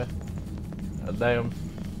 600k. God damn.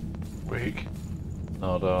 Weak.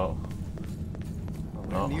 No, don't.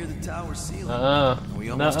 We're near the tower ceiling. Are we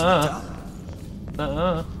almost to the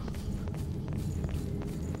top?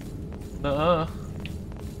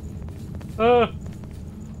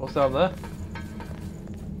 What's down there?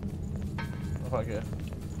 Oh, fuck yeah.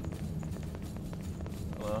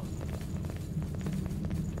 Hello.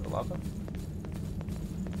 A ladder?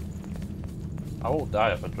 I won't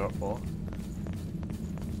die if I drop more.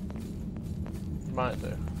 Might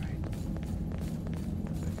do.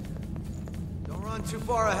 Don't run too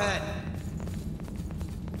far ahead.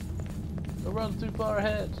 Don't run too far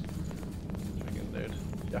ahead. Freaking dude.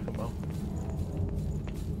 Yakimo.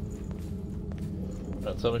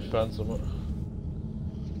 Right, tell me if you found something.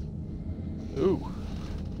 Ooh.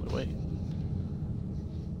 Wait.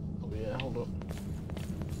 Oh yeah, hold up.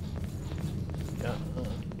 Yeah.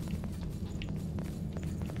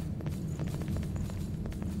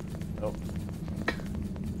 Oh.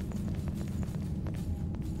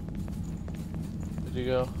 Where'd you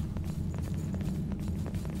go?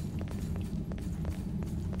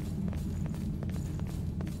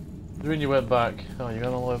 What do you mean you went back? Oh, you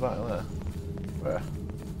went all the way back there. Where?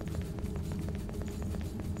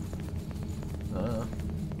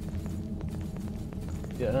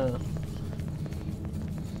 Yeah.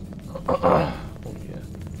 Oh yeah.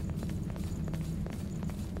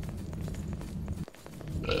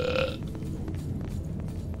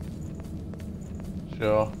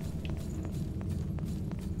 Sure.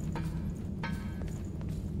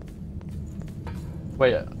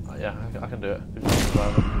 Wait, yeah, I can do it.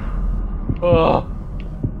 Oh!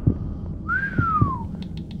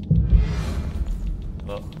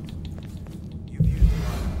 No.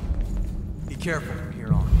 Be careful from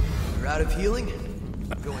here on. You're out of healing?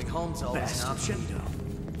 Going home's always an option.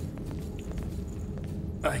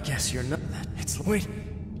 I guess you're not. It's wait.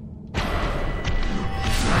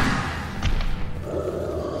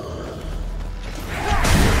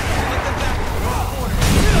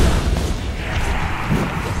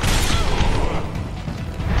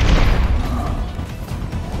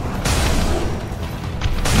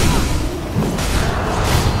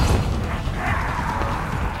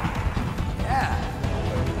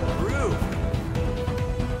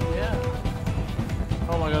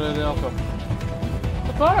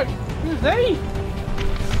 Fuck! Who's he?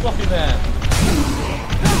 Fluffy man.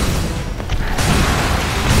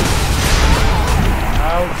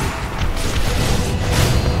 Ouch.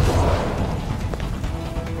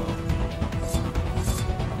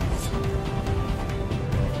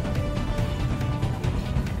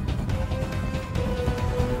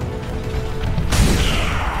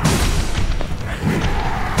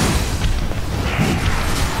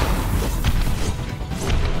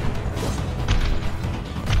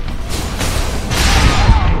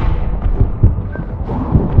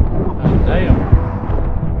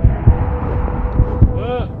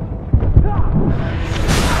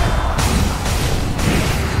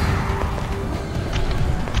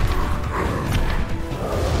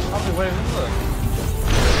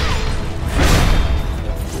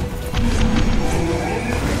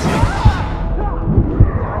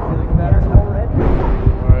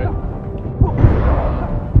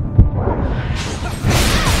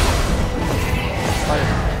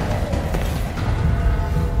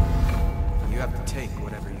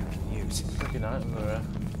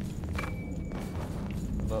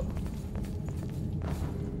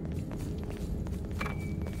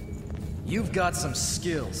 You've got some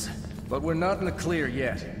skills, but we're not in the clear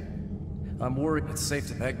yet. I'm worried it's safe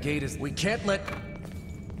to... That gate is... We can't let...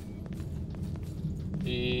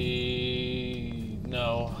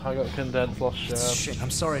 No, I got condensed lost shard. Shit, I'm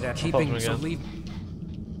sorry, Dad. Keeping... So leave...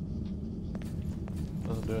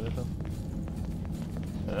 Doesn't do anything.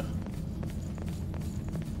 Yeah.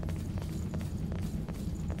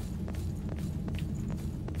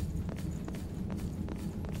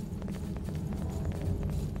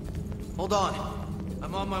 Hold on.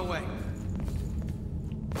 I'm on my way.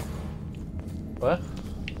 Where?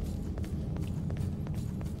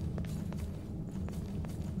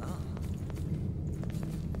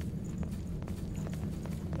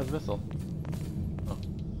 Where's the missile? Oh.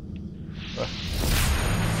 Where?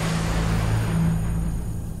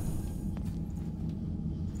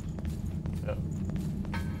 Yeah.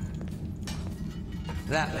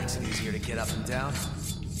 That makes it easier to get up and down.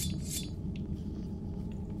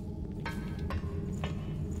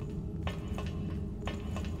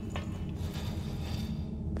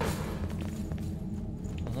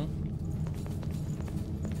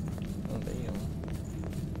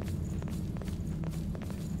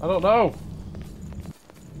 I don't know.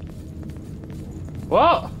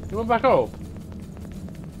 What? You went back up?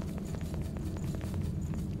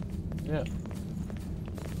 Yeah.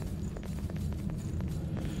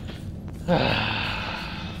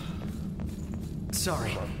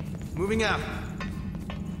 Sorry. Moving out.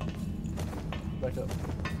 Back up.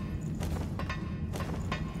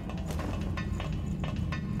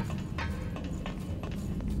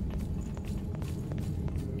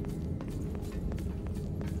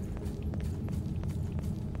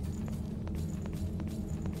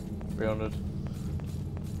 $300.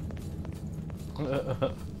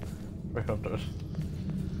 $300.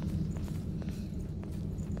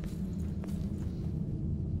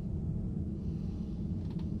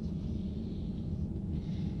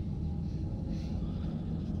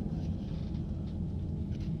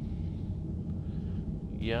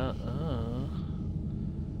 Yeah.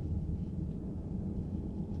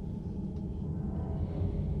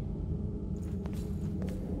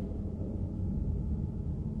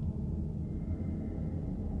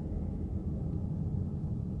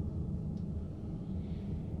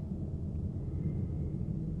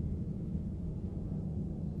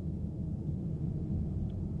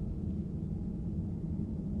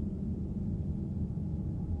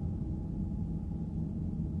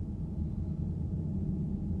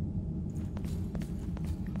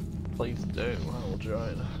 Please do, I will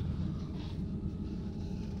join.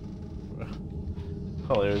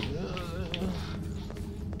 Hilarious.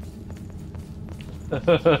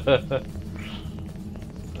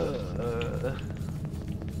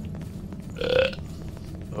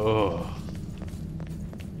 Oh.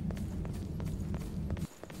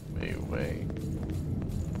 Me away.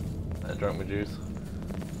 I drank my juice.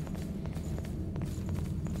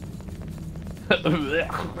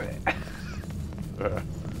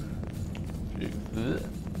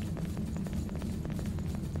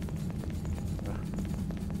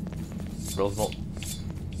 Rolls not.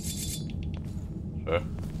 Sure.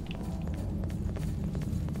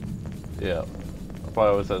 Yeah. I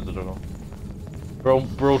probably always said the juggle.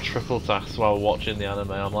 Bro triple tasks while watching the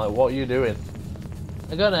anime. I'm like, what are you doing?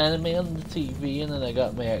 I got an anime on the TV and then I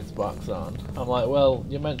got my Xbox on. I'm like, well,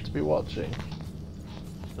 you're meant to be watching.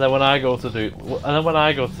 Then when I go to do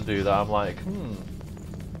that, I'm like, I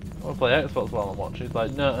want to play Xbox while I'm watching. It's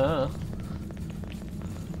like, nuh-uh.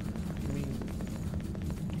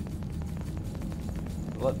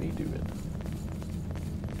 Let me do it.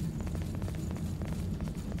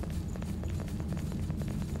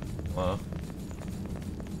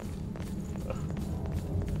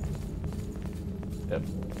 Yep.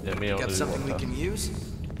 Yeah, me got something we can use?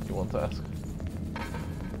 You want to ask?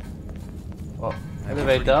 Oh,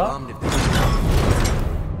 elevator?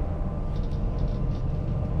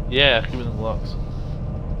 Yeah, give me the blocks.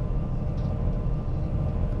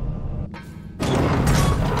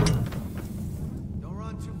 Don't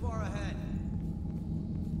run too far ahead.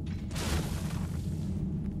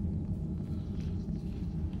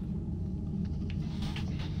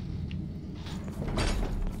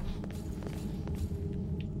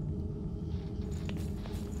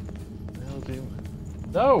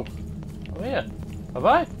 No! I'm here. Have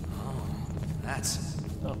I? Oh, that's...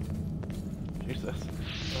 Oh. Jesus.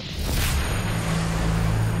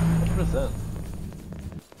 100%.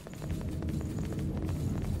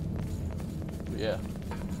 Yeah.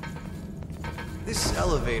 This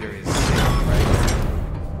elevator is safe, right?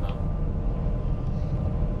 No.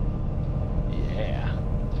 Yeah.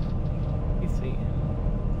 You see.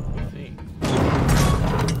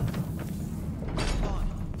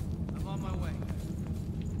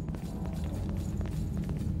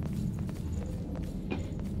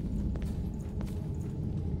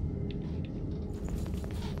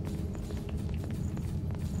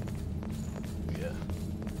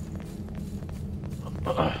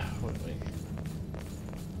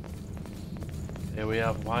 Here we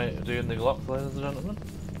have White doing the Glocks, ladies and gentlemen.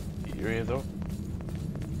 Keep your ears up.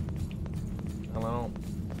 Hello.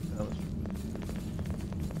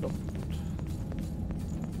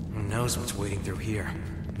 Who knows what's waiting through here?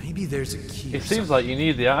 Maybe there's a key. It seems like you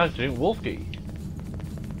need the Argent Wolf key.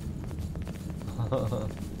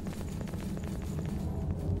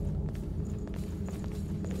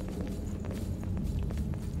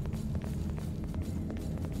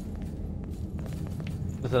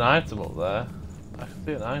 There's an item up there. I can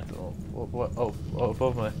see an item up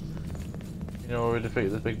above me. You know where we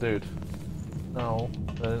defeated this big dude? No,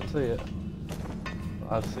 I didn't see it.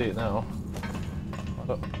 I see it now.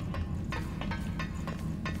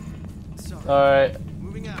 Alright.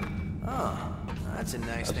 Moving out. Oh, that's a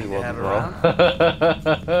nice Actually thing to have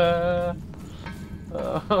wasn't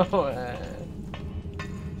around. Oh man.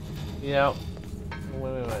 Yep.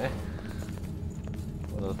 Wait.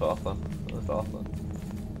 Another fast one.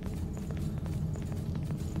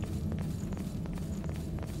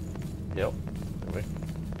 Yep. There we.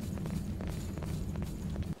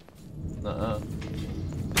 Nuh-uh.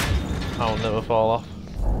 I'll never fall off.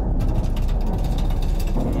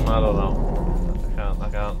 I don't know. I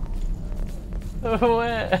can't.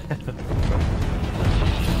 Where?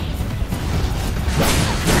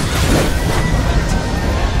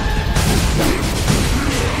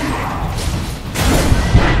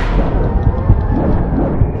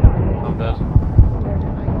 I'm dead.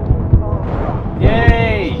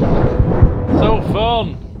 Yay! So fun!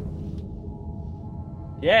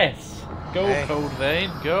 Yes! Go, Hey. Code Vein,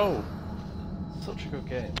 go! Such a good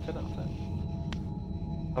game. 10 out of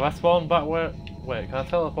 10. Have I spawned back where... Wait, can I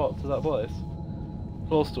teleport to that place?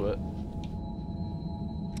 Close to it?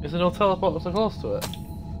 Is there no teleport so close to it?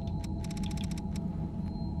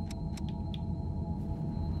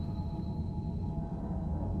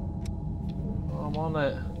 Oh, I'm on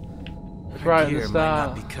it. It's right at the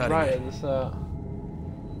start. Right at the start.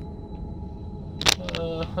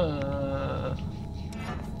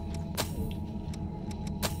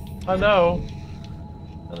 I know.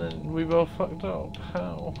 And then we both fucked up.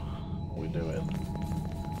 How are we doing?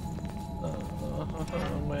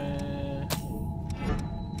 Man.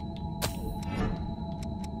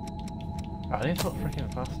 I need to look freaking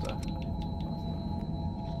faster.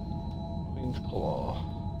 Queen's Claw.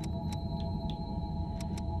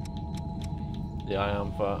 Yeah, I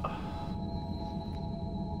am fat.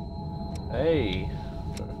 Hey!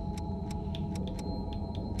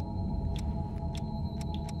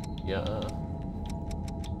 Yeah.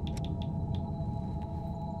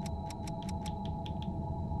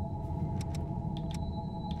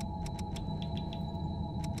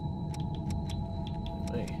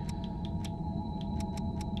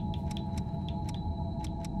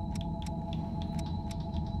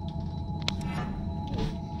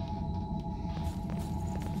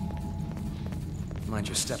 Mind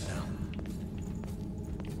your step now.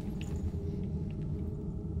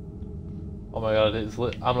 Oh my god, it's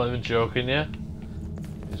lit. I'm not even joking, yeah?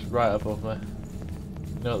 It's right above me.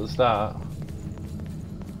 You know, at the start.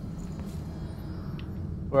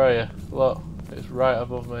 Where are you? Look, it's right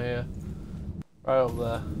above me here. Right up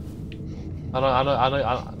there.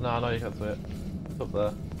 I know you can't see it. It's up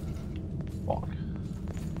there. Fuck.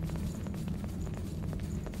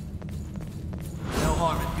 No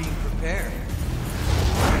harm in being prepared.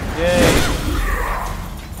 Yay!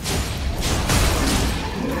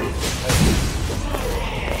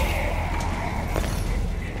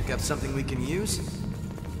 Got something we can use?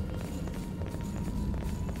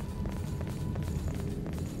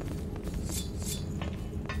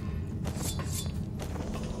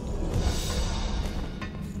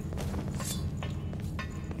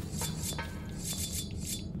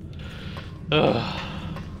 Ugh.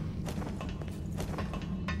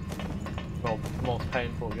 Most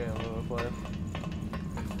painful game I've ever played.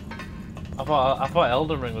 I thought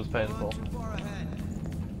Elden Ring was painful.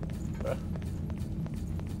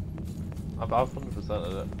 I've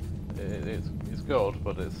 100%ed it. It's good,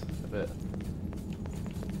 but it's a bit.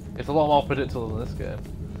 It's a lot more predictable than this game.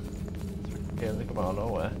 This game come out of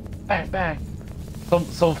nowhere. Bang bang.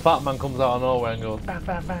 Some fat man comes out of nowhere and goes bang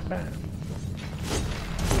bang bang bang.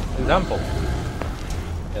 Example.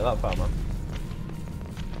 Yeah, that fat man.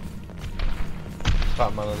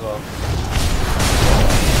 Fat man as well.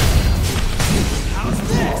 How's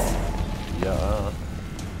this? Yeah.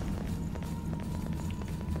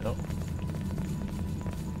 Yep.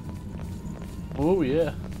 Oh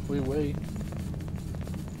yeah. Wait.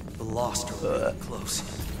 The Lost are really close.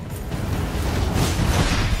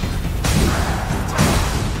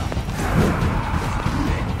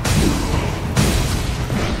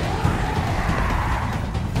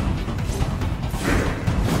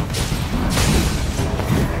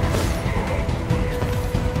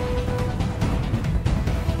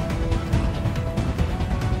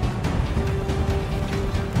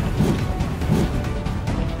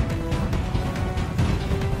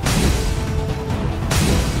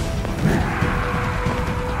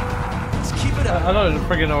 I don't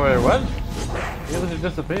freaking know where it went. It literally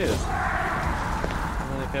disappeared.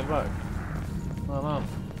 And then it came back. I don't know.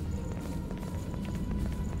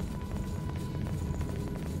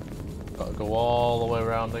 Gotta go all the way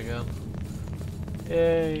around again.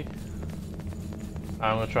 Yay.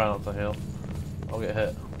 I'm gonna try not to heal. I'll get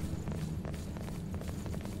hit.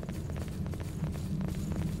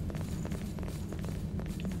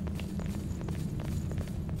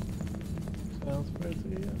 Sounds pretty,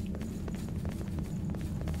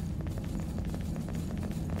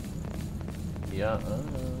 yeah.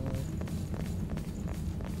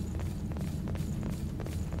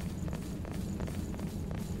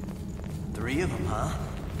 Three of them, huh?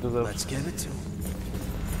 Let's give it to them.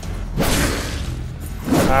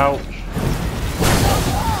 Ouch.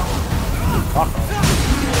 Fuck off.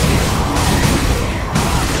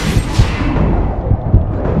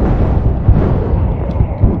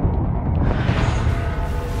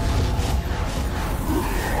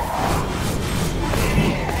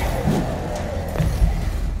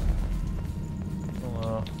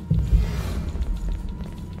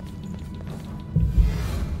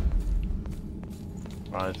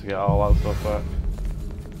 I need to get all that stuff back.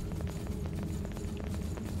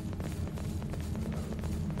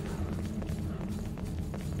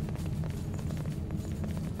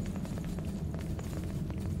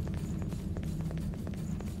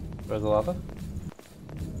 Where's the ladder?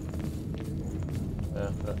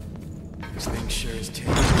 Yeah, there. This thing sure is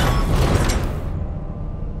taking.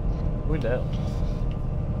 We down.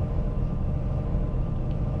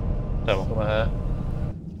 Devil, come here.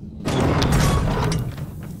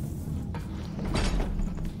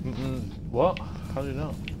 What? How do you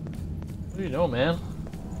know? What do you know, man?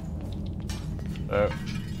 Oh.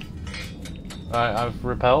 Alright, I've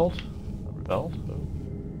repelled. I've repelled?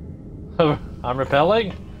 Oh. I'm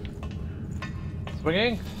repelling?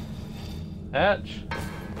 Swinging? Hatch?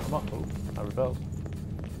 I'm up. Oh, I repelled.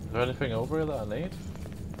 Is there anything over here that I need?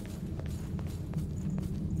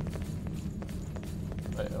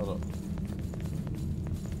 Wait, hold on.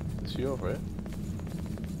 Is she over here?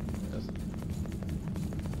 Yes.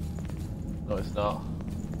 No, it's not.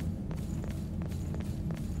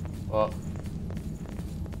 What?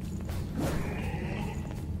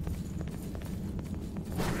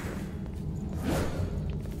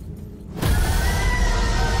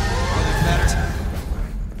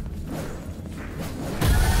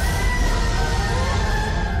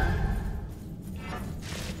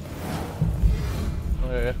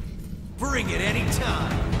 Okay. Bring it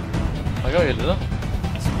anytime. I got you, did I?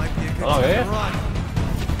 This might be a good Oh, time yeah? to run.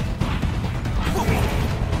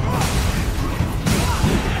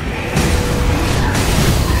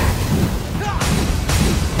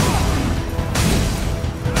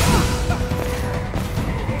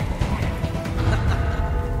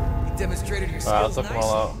 You demonstrated your Alright, I skills took them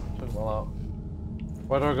all out. Took them all out.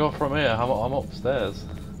 Where do I go from here? I'm upstairs.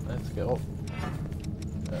 I need to get up.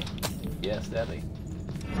 Yeah. Yes, daddy.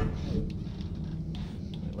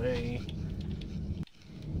 Away.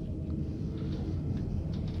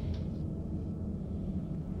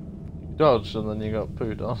 You dodged and then you got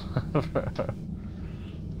pooed on.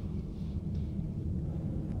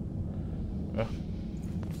 Yeah.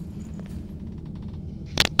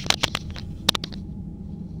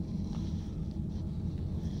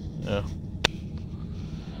 Yeah.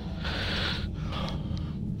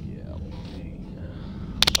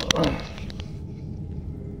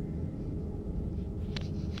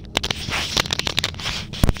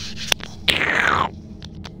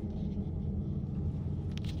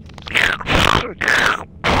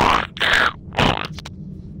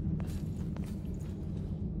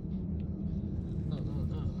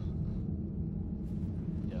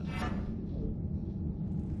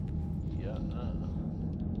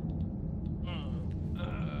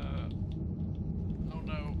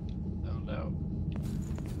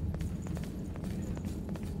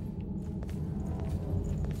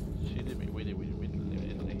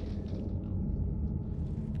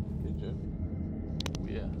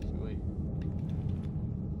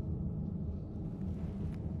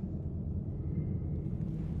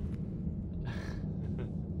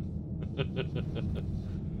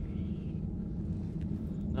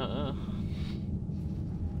 Nuh-uh.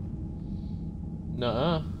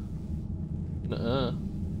 Nuh-uh. Nuh-uh.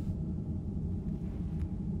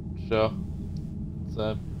 Sure.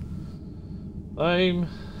 So I'm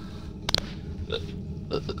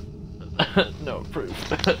no proof.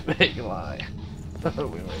 Big lie.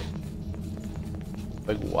 Wait.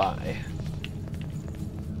 Big why?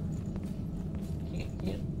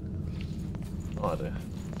 Yeah. No idea.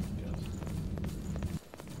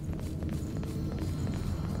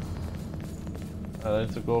 I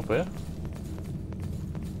need to go up here.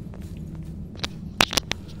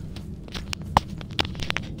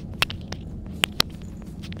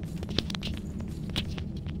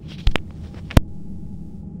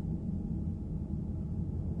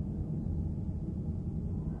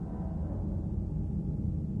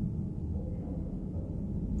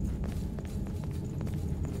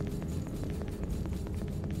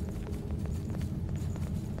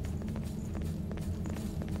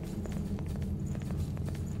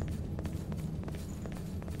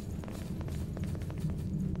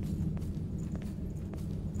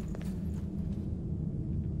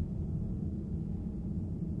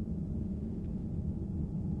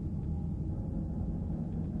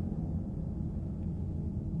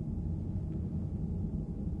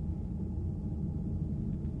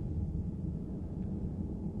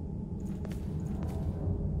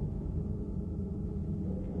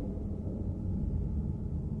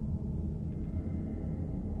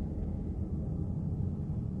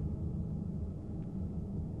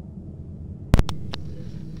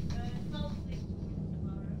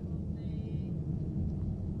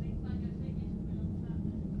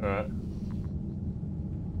 Alright.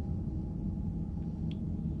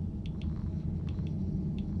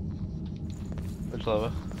 Which lever?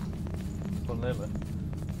 One near me.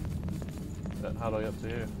 Yeah, how do I get to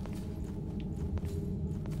you?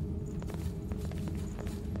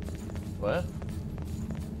 Where?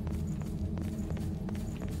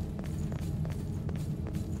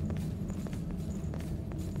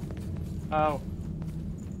 Ow.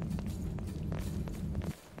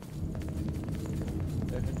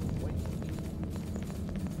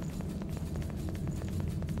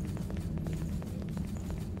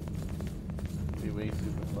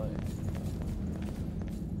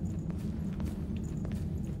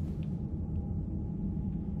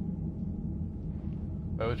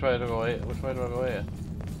 Wait, which way do I go here? Which way do I go here?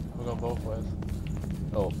 I've gone both ways.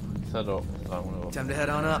 Oh, it's head up. So I'm gonna go. Time to head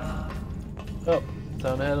on up. Up.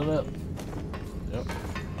 Time to head on up. Yep.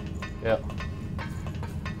 Yep.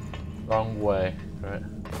 Wrong way. Right.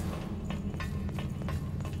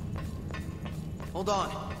 Hold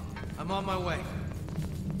on. I'm on my way.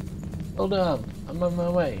 Hold on. I'm on my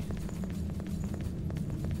way.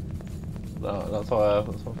 No, that's how I have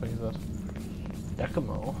something he said.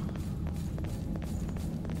 Yakimo.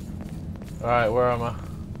 Alright, where am I?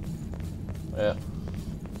 Yeah.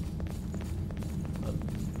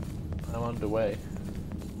 I'm on the way.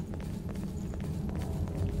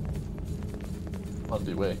 On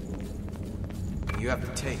the way. You have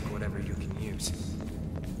to take whatever you can use.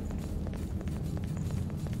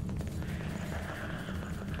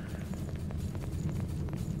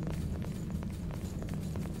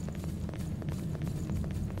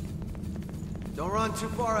 Don't run too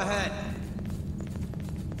far ahead.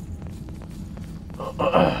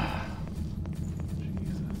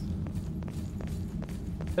 Jesus.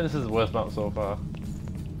 This is the worst map so far.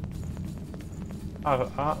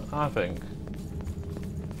 I think.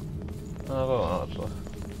 I don't know actually.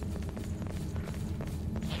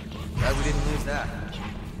 Glad we didn't lose that.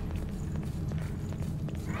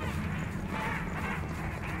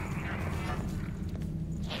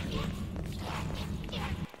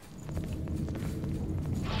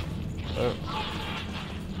 Oh.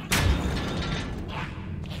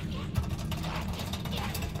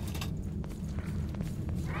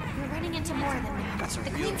 We're running into more of them now. That's a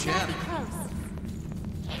The real queen's gotta gem. be close.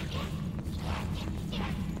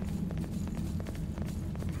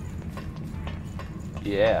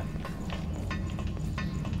 Yeah.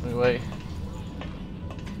 Wait.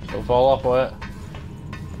 Don't fall off, wait.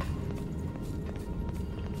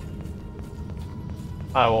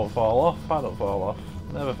 I won't fall off. I don't fall off.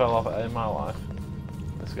 Never fell off in my life.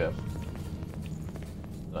 This game.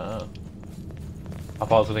 I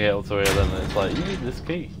thought I was gonna get up to here, then it's like, you need this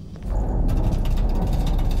key.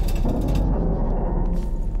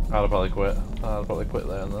 I'd probably quit. I'd probably quit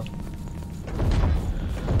there and then.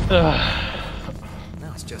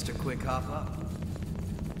 Now it's just a quick hop up.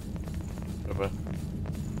 Rubber.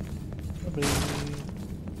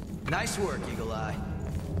 Nice work, Eagle Eye.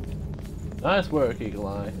 Nice work, Eagle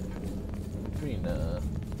Eye. Trina.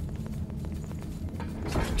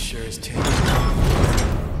 Sure is taking.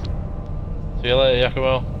 See you later,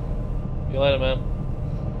 Yakumo. See you later, man.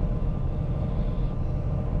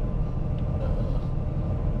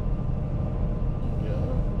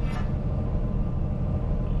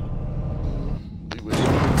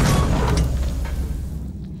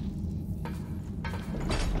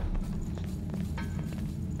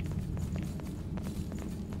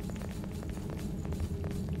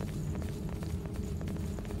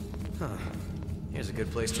 Huh. Here's a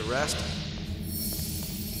good place to rest.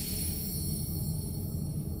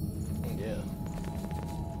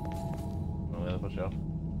 push off.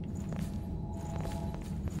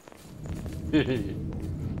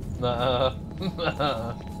 Nah.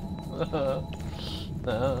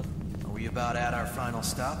 Nah. Are we about at our final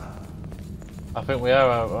stop? I think we are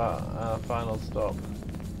at our final stop.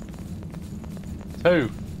 2.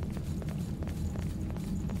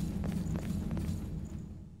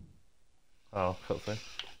 Oh, cutscene.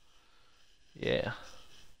 Yeah.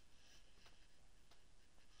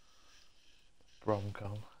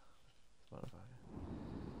 Bromcom. Oh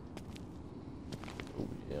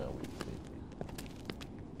yeah, we did.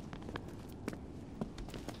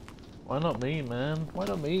 Why not me, man? Why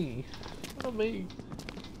not me? Why not me?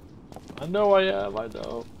 I know I am, I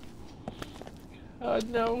know. I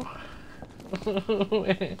know.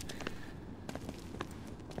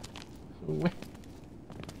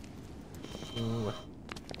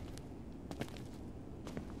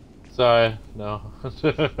 Sorry, no.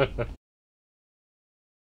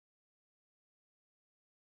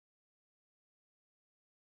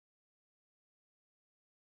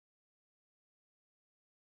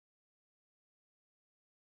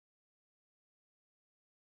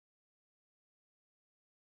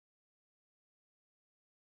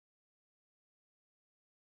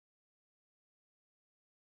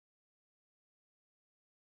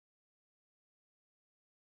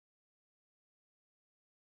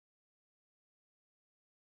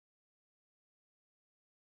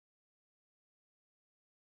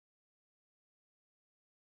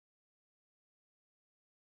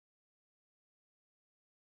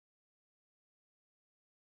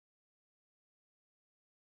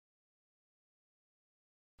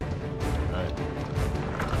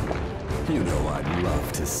 You know I'd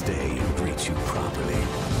love to stay and greet you properly.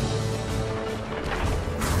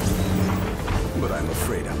 But I'm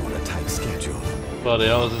afraid I'm on a tight schedule. Bloody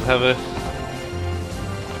hell, this is heavy.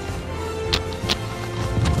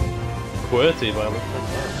 QWERTY by looking at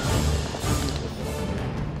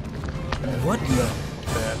that. What the?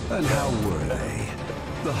 And how were they?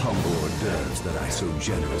 The humble hors d'oeuvres that I so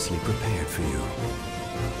generously prepared for you.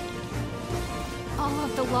 All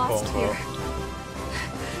of the lost here.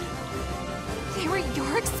 They were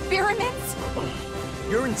your experiments?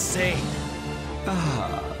 You're insane.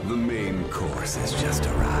 Ah, the main course has just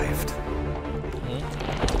arrived.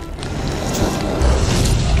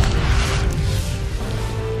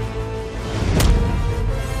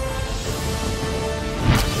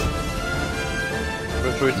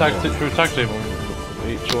 Should we tag team on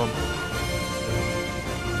each one?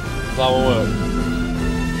 That will work.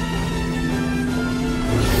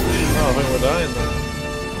 Oh, I think we're dying then.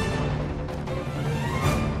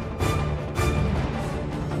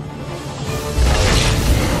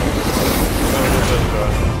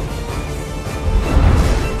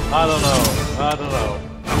 I don't know.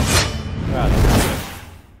 God.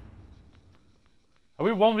 Are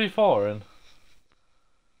we 1v4ing?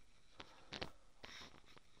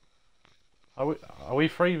 Are we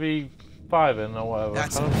 3v5ing or whatever?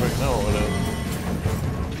 That's I don't really know what we're doing.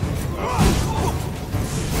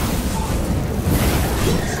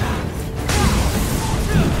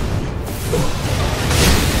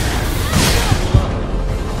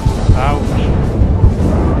 Ouch.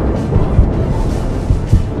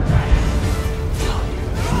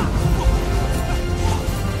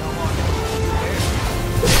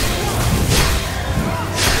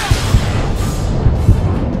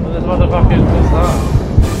 What the fuck is that?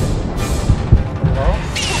 Hello?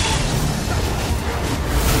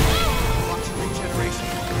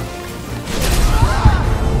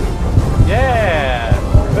 Yeah!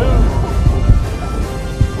 Boom!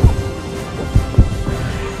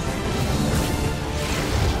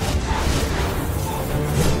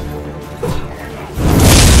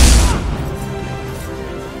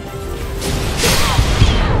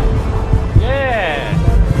 Yeah!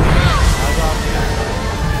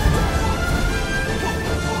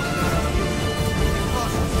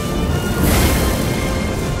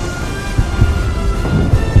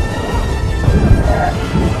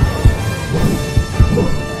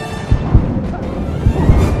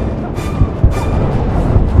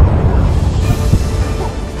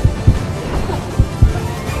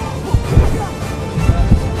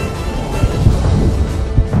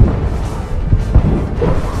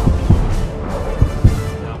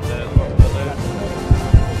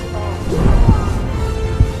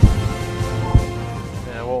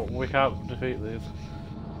 We can't defeat these.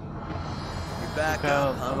 You're back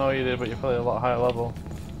up, huh? I know you did, but you're probably a lot higher level.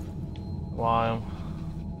 Why am?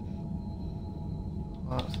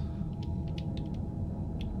 What?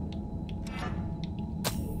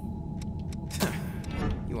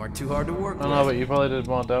 You aren't too hard to work with. I know, but you probably did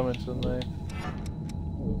more damage than me.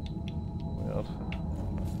 Oh my god.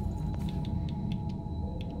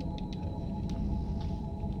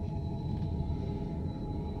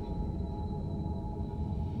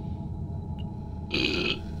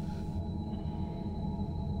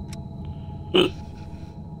 We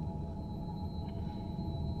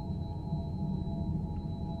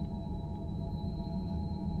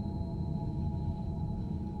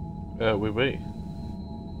be.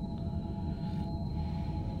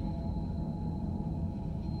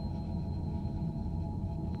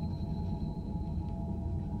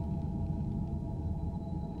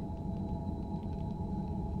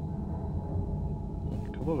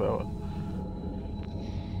 Couple of hours.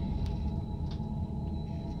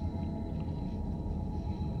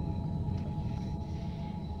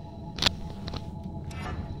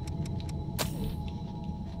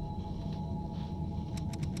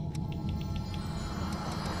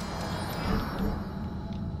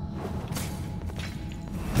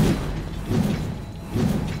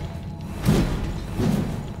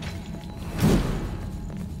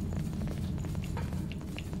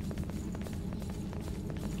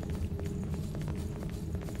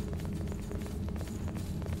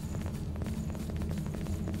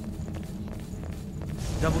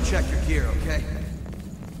 Double check your gear, okay?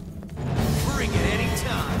 Bring it any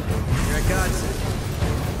time. Here I got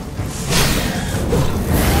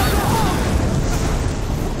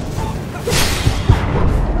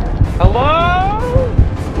Hello?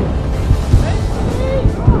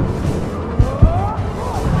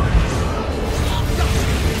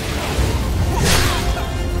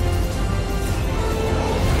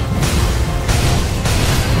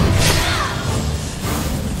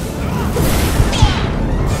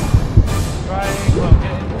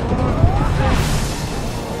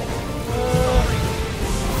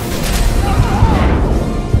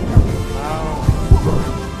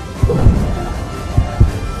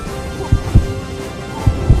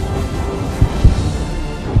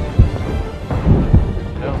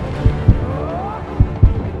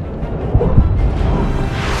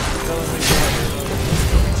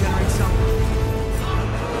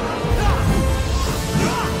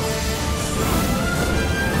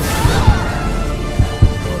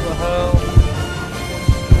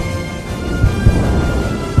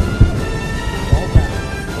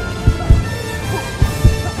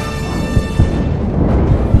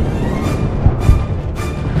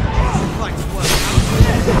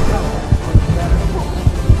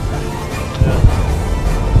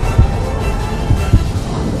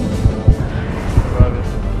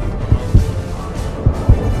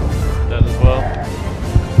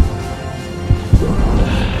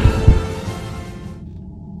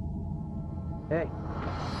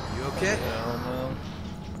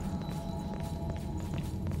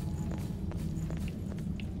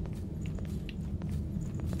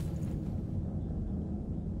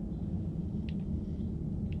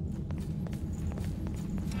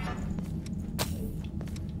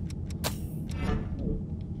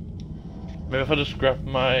 Maybe if I just grab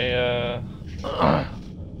my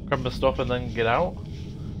grab my stuff and then get out.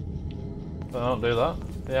 But I don't do that.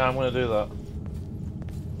 Yeah, I'm gonna do that.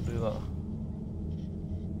 I'll do that.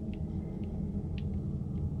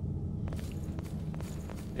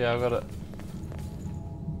 Yeah, I got it.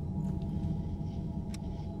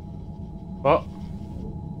 What?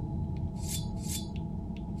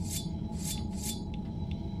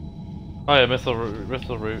 Oh yeah, missile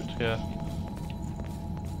route, yeah.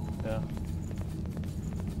 Yeah.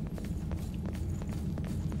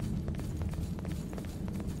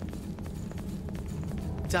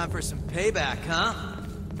 Time for some payback, huh?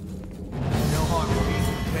 No harm in being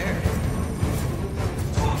prepared.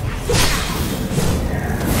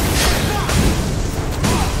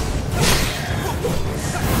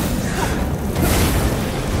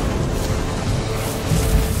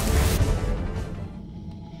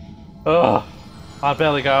 Ugh! I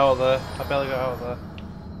barely got out of there. I barely got out of there.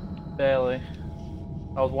 Barely.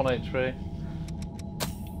 I was 1 HP.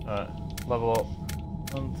 Alright, level up.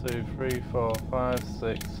 1, 2, 3, 4, 5,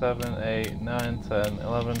 6, 7, 8, 9, 10,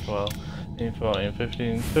 11, 12, 13, 14,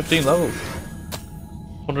 15, 15 levels.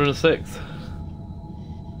 106.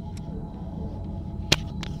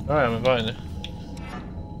 Alright, I'm inviting you.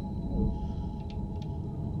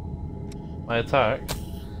 My attack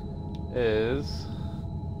is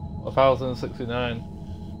 1069.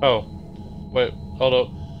 Oh, wait, hold up.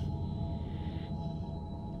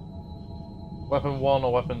 Weapon 1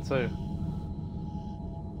 or weapon 2?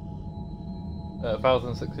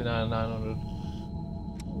 1069, 900.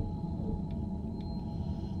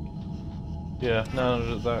 Yeah,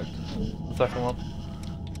 900 exact. The second one.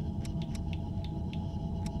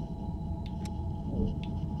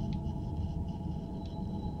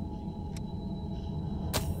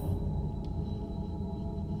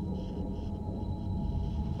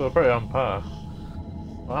 So we're pretty on par.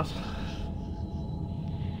 What?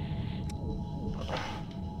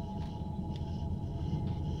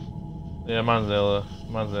 Yeah, mine's nearly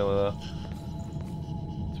there.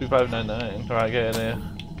 2599. Alright, get in here.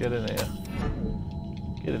 Get in here.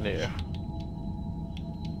 Get in here.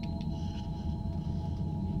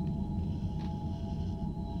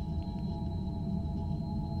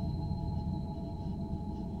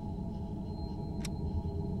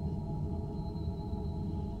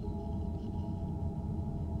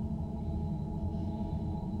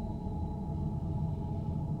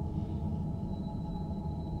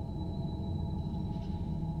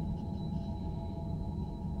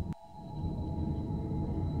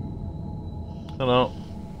 I know.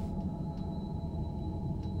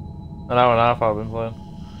 An hour and a half I've been playing.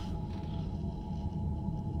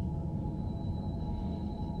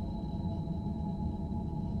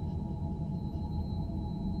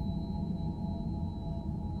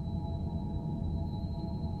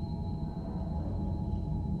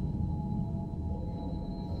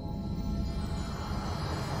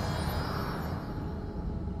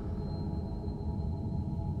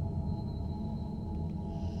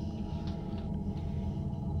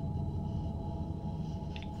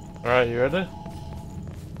 Alright, you ready?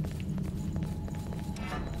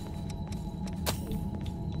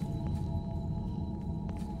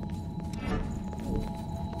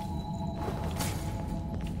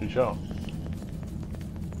 You sure?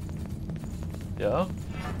 Yeah?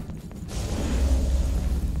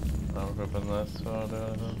 I'm gripping this, so I'll do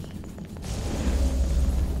anything.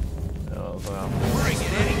 Yeah, that's what happened. Bring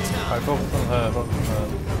it anytime. Alright, focus on her, focus on her.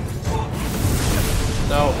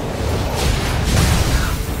 No!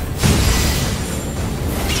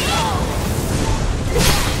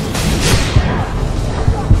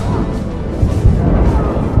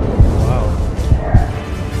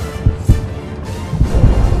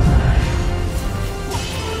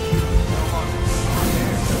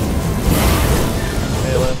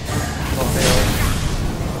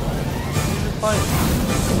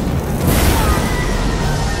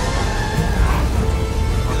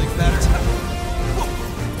 Feeling better?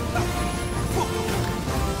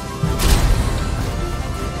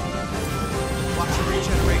 Watch your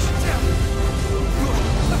regeneration down.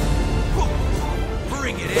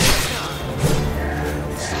 Bring it anytime.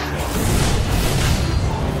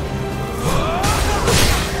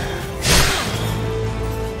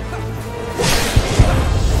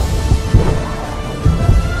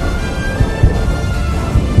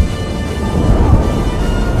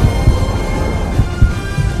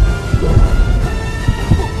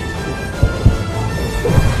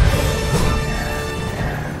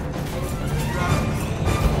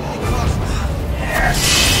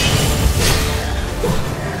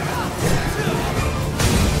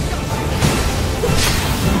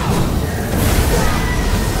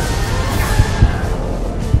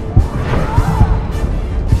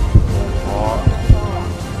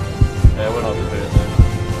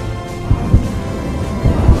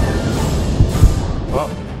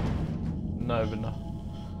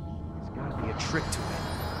 Trick to it.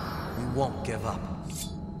 We won't give up.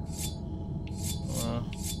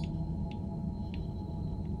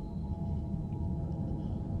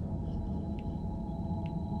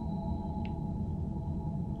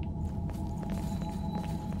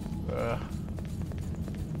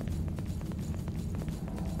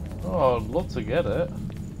 Oh, I'd love to get it.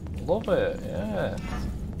 Love it, yes.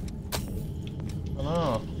 I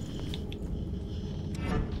know.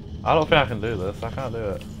 I don't think I can do this. I can't do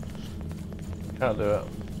it. Can't do it.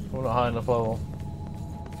 I'm not high enough level.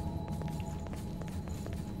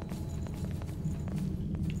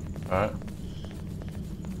 Alright.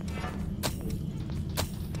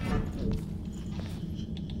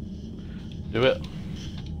 Do it.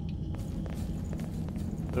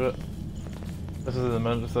 Do it. This is an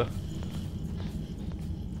emergency.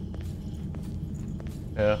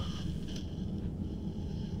 Yeah.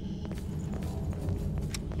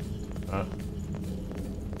 Alright.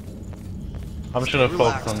 I'm just gonna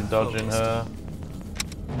focus on dodging her.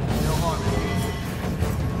 No harm.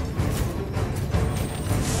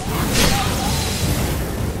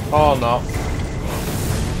 Oh no.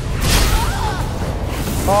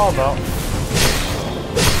 Oh no.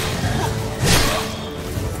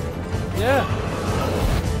 Yeah.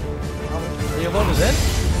 Are you loaded in?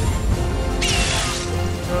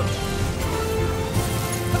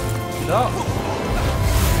 You're not.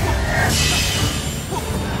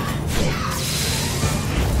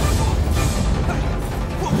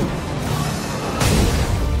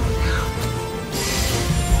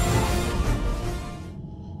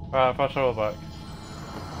 Alright, fast travel back.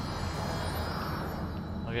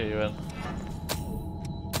 I'll get you in.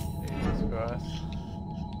 Jesus Christ.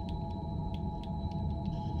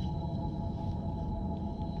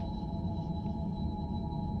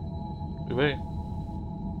 Could be.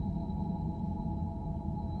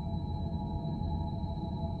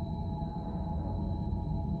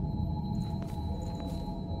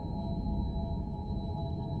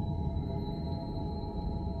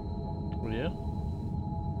 Yeah.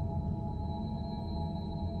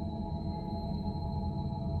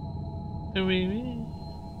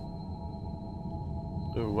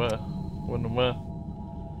 Oh, where? When and where?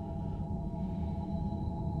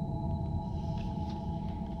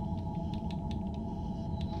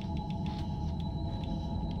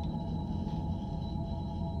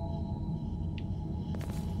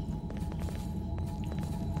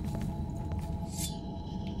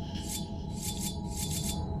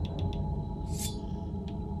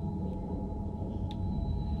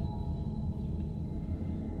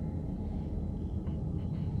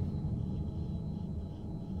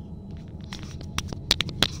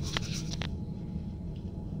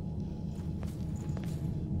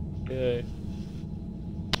 Yay.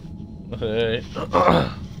 Hey.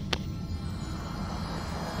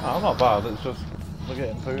 I'm not bad, it's just we're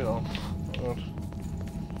getting food on. God.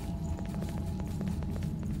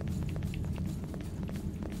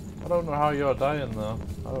 I don't know how you're dying though.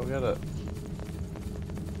 I don't get it.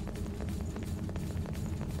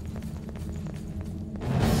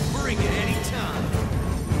 Bring it anytime.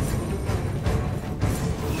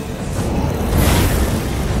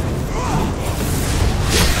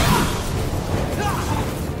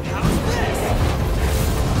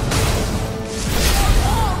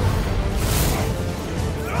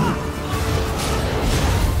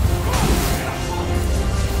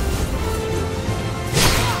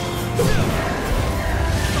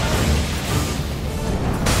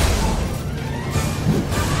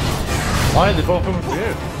 Why are they both coming for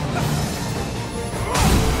you?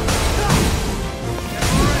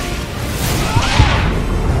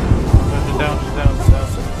 She's down, she's down, she's down.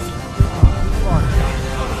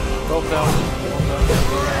 Both down, both down.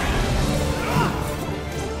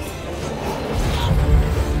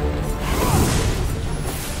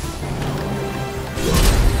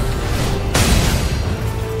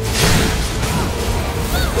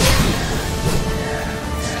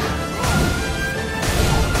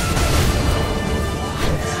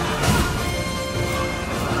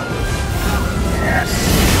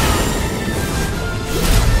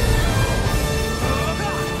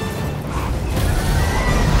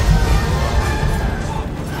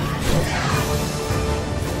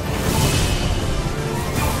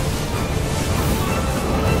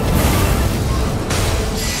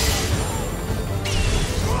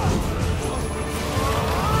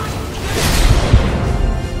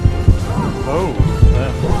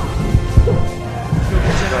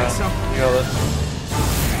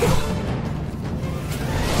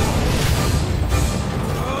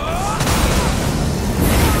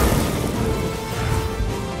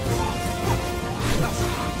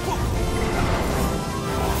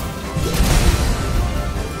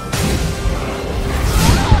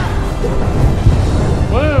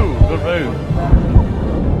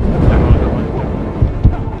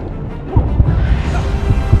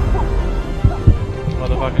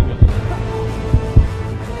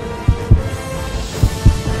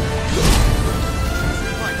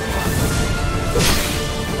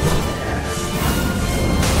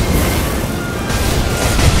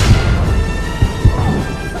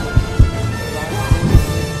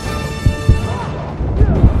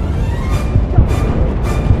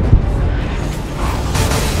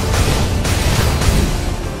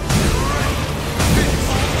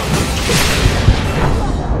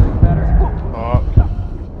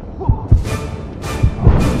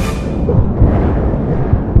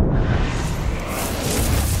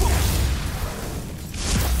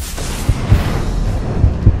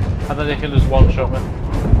 And then they can just one-shot me. I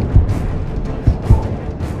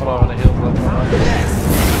don't have any heals left.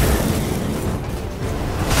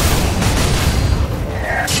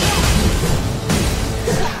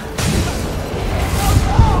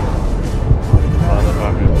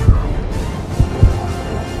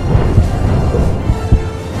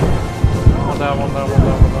 One down, one down, one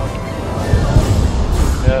down, one down.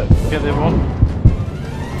 Yeah, get the other one.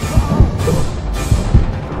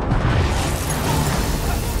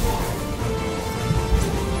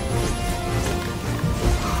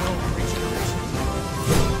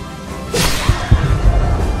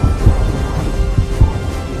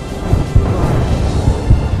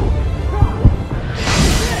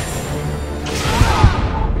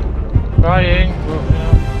 Trying, but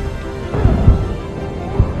yeah.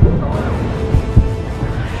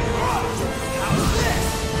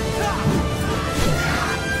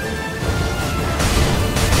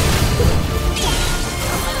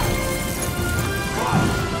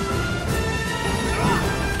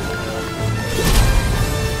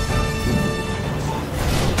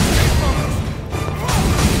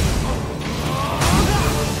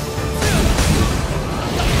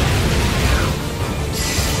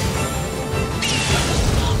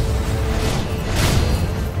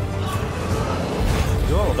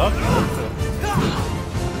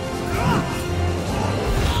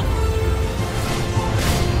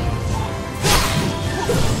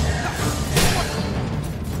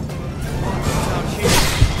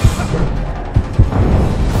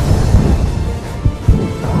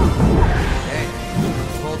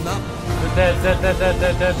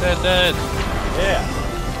 dead. Yeah.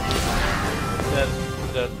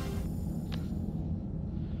 Dead.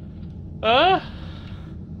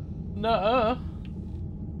 No.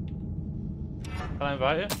 Can I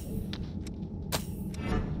invite you?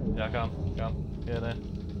 Yeah, I can. Yeah, there.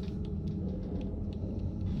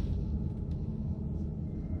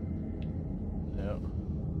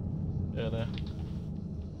 Yeah, there.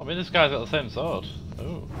 I mean, this guy's got the same sword.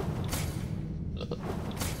 Oh.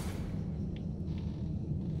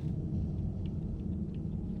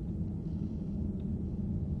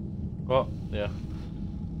 What? Yeah.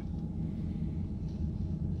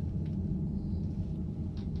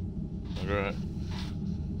 Alright.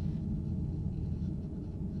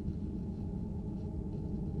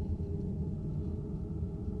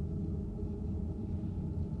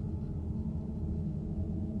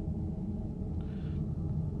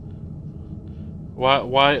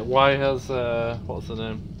 Why has what's the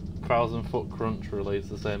name? 1,000 Foot Crunch released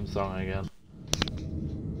the same song again?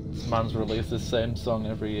 This man's released the same song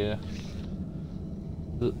every year.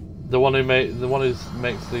 The one who makes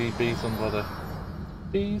the Be Somebody.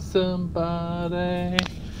 Be somebody.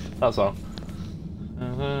 That song.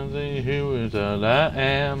 Who that I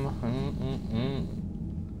am.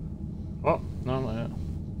 Oh, no, not yet.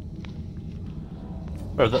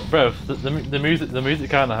 Bro, the music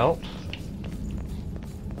kinda helped.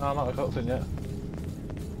 No, not a cutscene yet.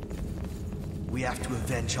 We have to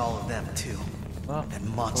avenge all of them too. Oh. That Can we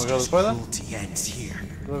go monstrous this way then? cruelty ends here.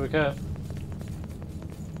 Where we go?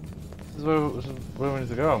 This is where we need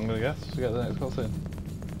to go, I'm gonna guess, to get the next cutscene.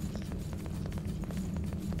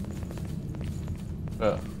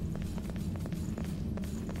 Yeah.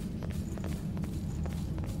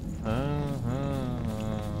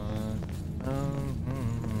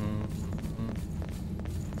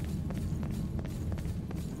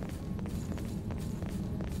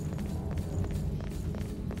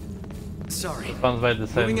 Sorry. Fans made the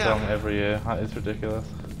same Moving song out. every year. That is ridiculous.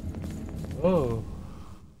 Oh.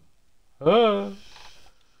 Oh.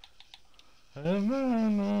 And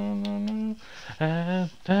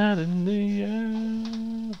that in the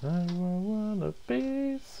end, I wanna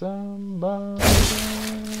be somebody.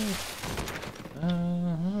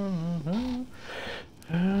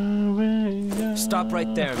 Stop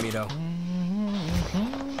right there, Mito.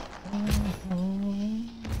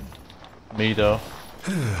 Mido.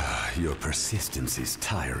 Your persistence is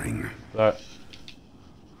tiring. Right.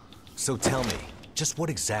 So tell me, just what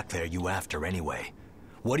exactly are you after anyway?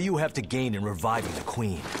 What do you have to gain in reviving the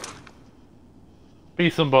Queen? Be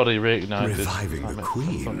somebody reignited. Reviving the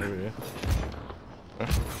Queen?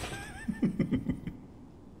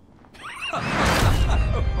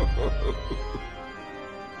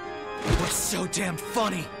 What's so damn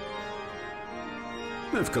funny?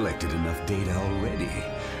 I've collected enough data already.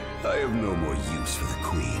 I have no more use for the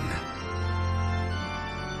Queen.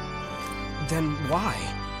 Then why?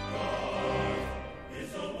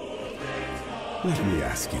 Let me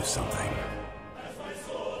ask you something.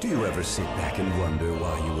 Do you ever sit back and wonder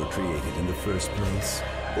why you were created in the first place?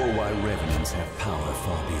 Or why revenants have power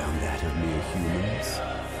far beyond that of mere humans?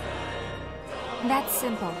 That's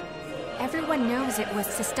simple. Everyone knows it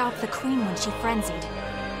was to stop the Queen when she frenzied.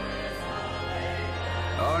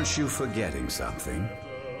 Aren't you forgetting something?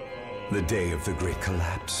 The day of the Great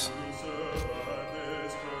Collapse?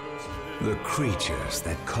 The creatures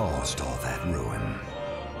that caused all that ruin.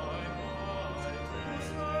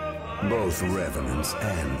 Both Revenants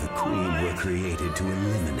and the Queen were created to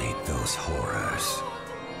eliminate those horrors.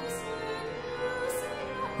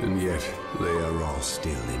 And yet, they are all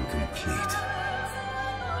still incomplete.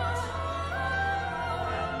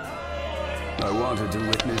 I wanted to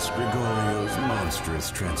witness Gregorio's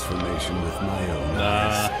monstrous transformation with my own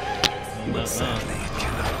eyes. But sadly, it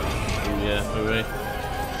cannot be. Yeah,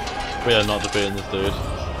 we are not defeating this dude.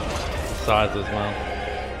 The size as well.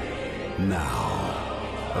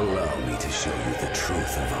 Now, allow me to show you the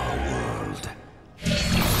truth of our world.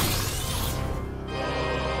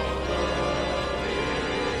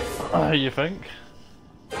 You think?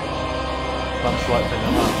 I'm selecting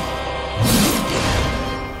them out.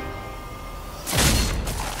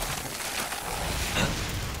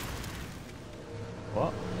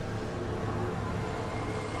 What?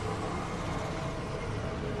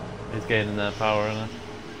 He's gaining their power, isn't he?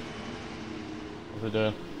 What's he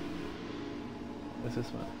doing? What's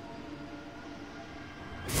this man?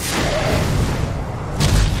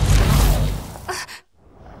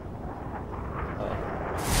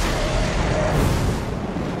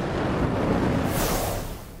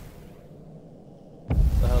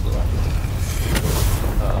 The hell did I do?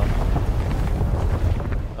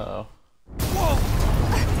 Uh-oh.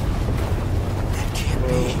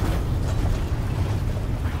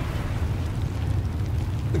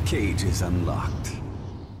 cage is unlocked.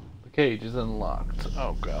 The cage is unlocked.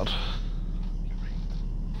 Oh god.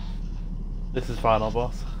 This is final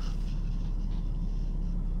boss.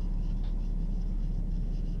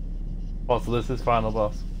 Oh, so this is final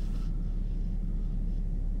boss.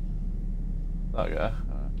 That guy.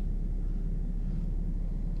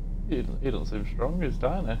 Alright. He doesn't seem strong, he's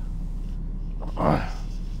tiny.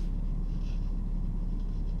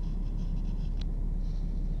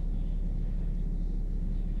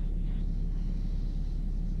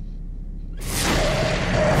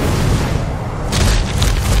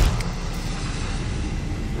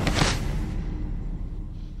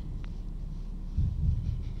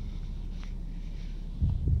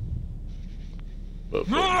 Boom.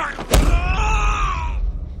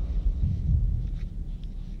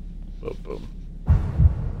 Boom, boom.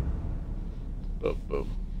 Boom, boom.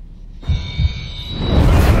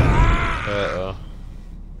 Uh-oh.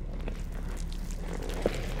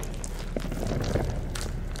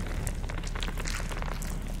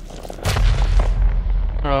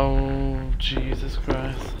 Oh, Jesus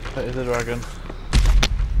Christ. That is a dragon.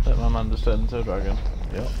 Let my man just turn into a dragon.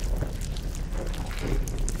 Yep.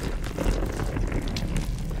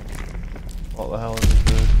 What the hell is this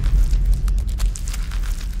dude?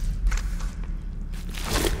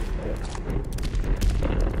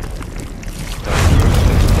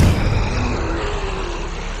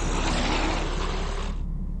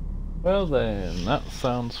 Well then, that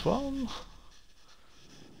sounds fun.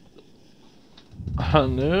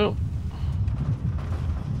 No.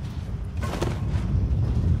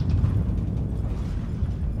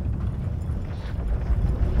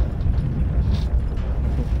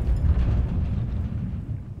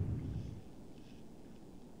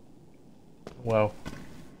 Wow.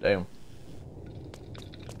 Damn.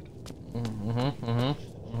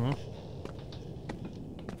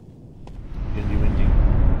 Windy, windy.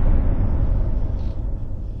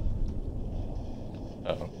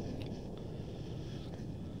 Uh-oh.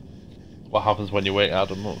 What happens when you wake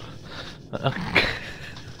Adam up?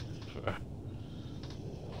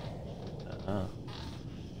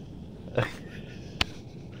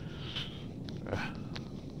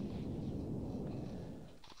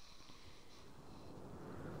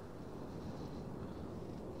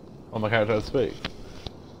 Oh, my character has speak.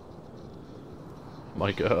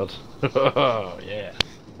 My god. Oh, yeah.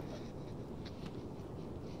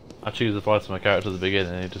 I choose the voice of my character at the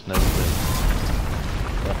beginning and he just never did.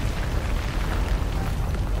 No.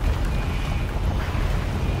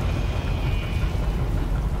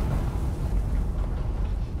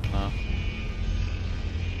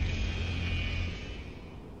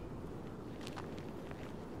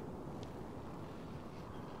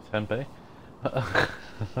 Senpai?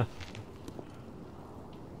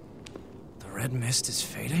 The red mist is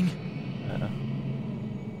fading? Yeah.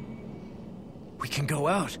 We can go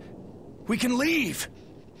out. We can leave!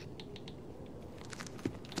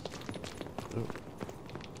 Ooh.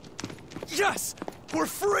 Yes! We're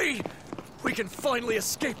free! We can finally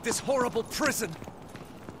escape this horrible prison!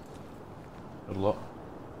 Good luck.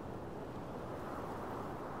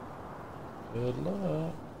 Good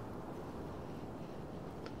luck.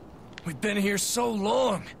 We've been here so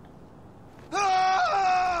long!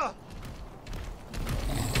 Ah!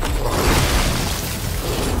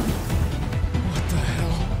 What the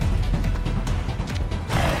hell?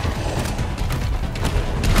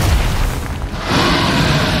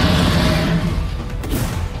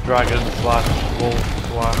 Dragon slash wolf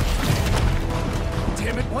slash.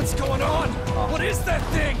 Damn it, what's going on? What is that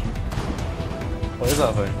thing? What is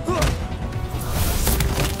that thing?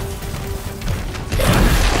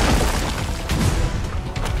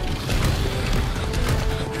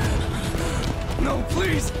 No,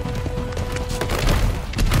 please!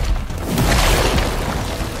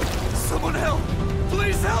 Someone help!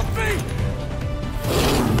 Please help me!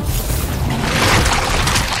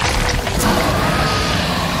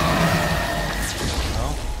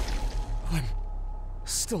 No? I'm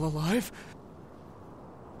still alive?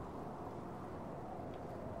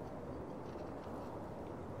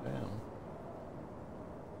 Damn.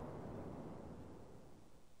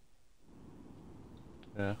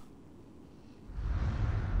 Yeah.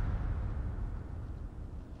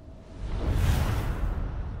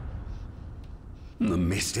 The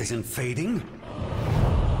mist isn't fading.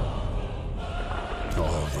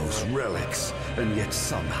 All those relics, and yet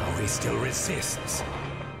somehow he still resists.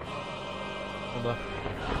 What the?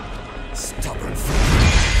 Stubborn fool.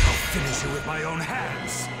 I'll finish you with my own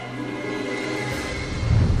hands.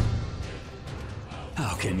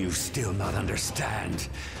 How can you still not understand?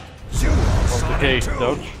 You all What's the saw it case, too.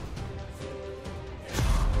 Dodge?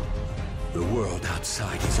 The world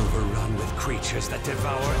outside is overrun with creatures that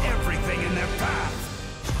devour everything in their path.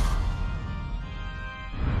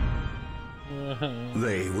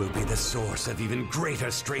 They will be the source of even greater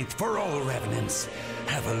strength for all revenants.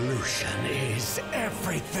 Evolution is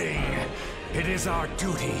everything. It is our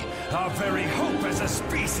duty, our very hope as a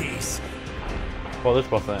species. Well, this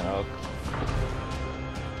boss ain't hard.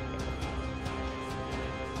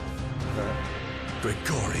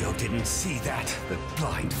 Gregorio didn't see that, the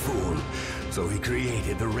blind fool. So he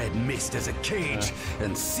created the red mist as a cage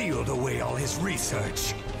and sealed away all his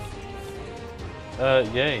research.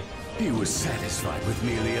 Yay. He was satisfied with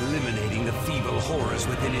merely eliminating the feeble horrors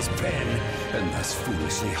within his pen, and thus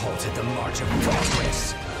foolishly halted the march of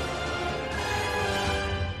progress.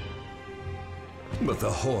 But the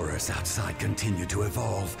horrors outside continued to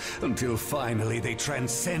evolve, until finally they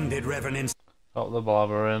transcended Revenant's... Stop the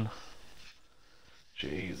blabbering.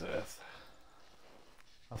 Jesus.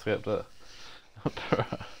 I skipped it.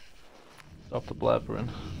 Stop the blabbering.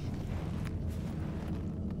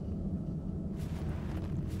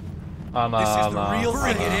 Oh no, This is the no. real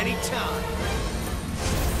thing at any time.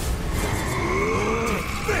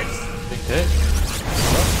 Big hit.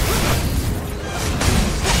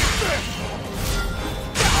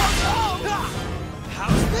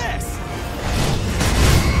 How's this?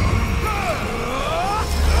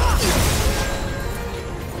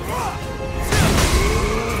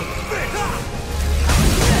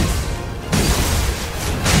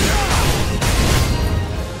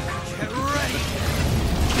 Get ready.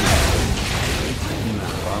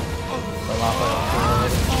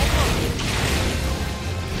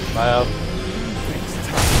 Bye.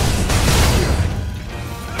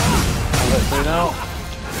 Let's do now.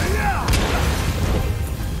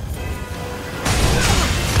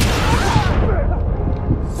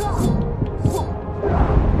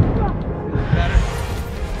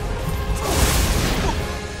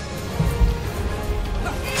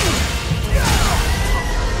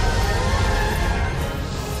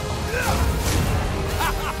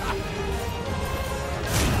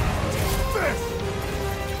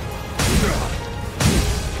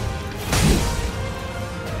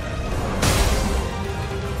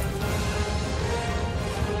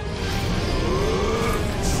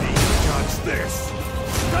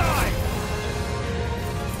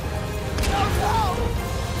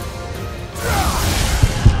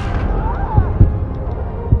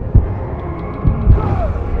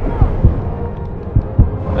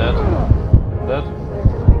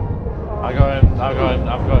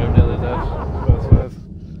 I've got him nearly dead. First.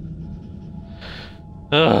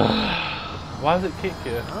 Why does it kick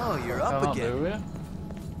you? Oh, you're up Cannot again. do it.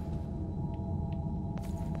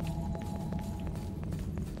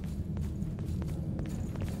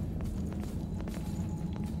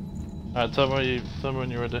 Alright, tell me when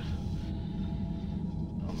you're ready.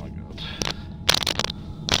 Oh my god.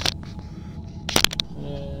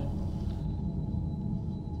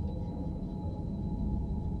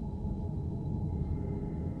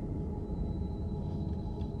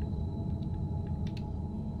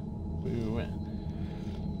 We win.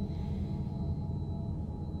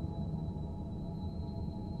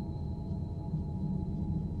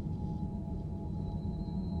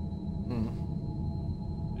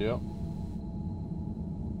 Yep.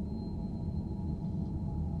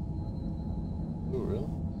 Oh, really?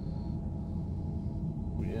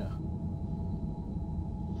 Oh, yeah.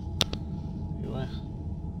 Anyway.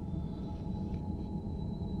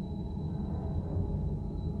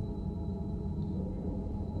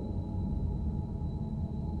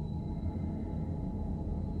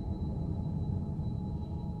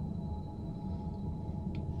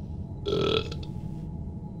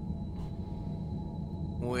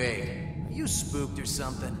 Wait, are you spooked or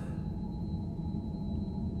something?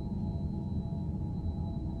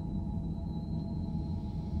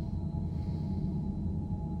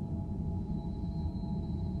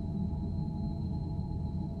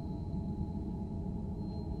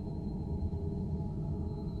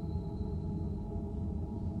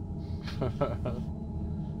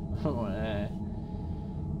 Oh, eh.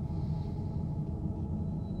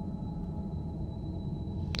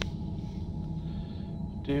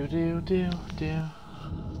 Do.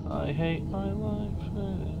 I hate my life.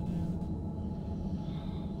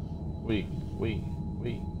 We.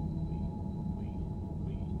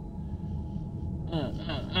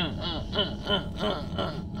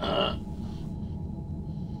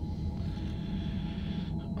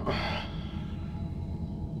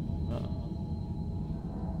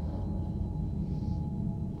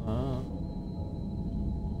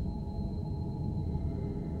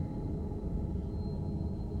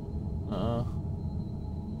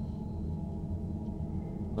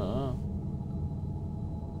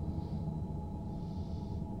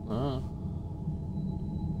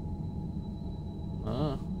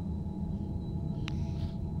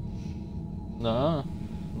 No.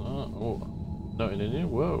 No. Oh. Not in India?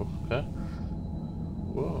 Whoa. Okay.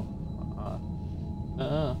 Whoa.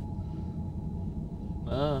 Nah.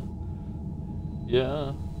 Nah.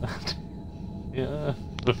 Yeah. Yeah.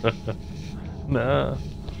 Nah.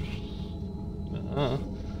 Nah.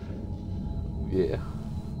 Yeah.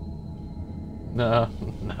 Nah.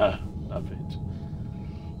 Nah. Not bitch.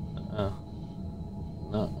 Nah.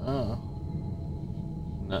 Nah.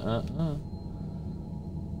 Nah.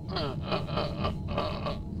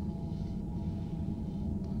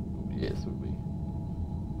 Yes, we.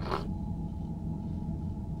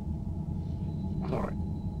 Alright.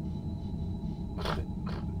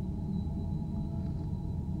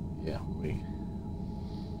 Yeah, we.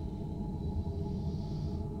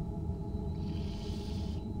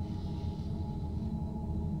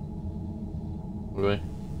 Really?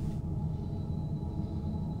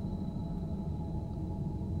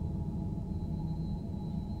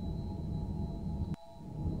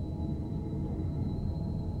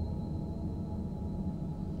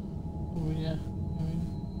 Oh yeah.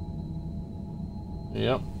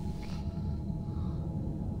 Yep.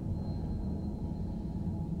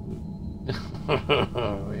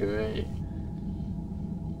 Wait.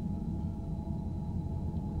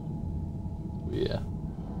 Yeah.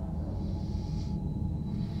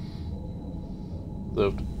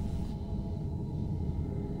 Lived.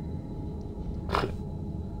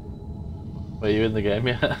 Wait, you in the game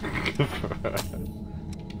yet?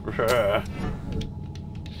 Bruh.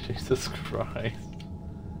 Jesus Christ.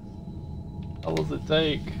 How long does it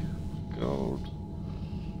take? God.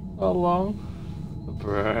 How long?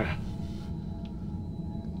 Bruh.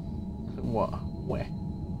 What? Where?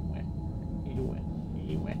 Where?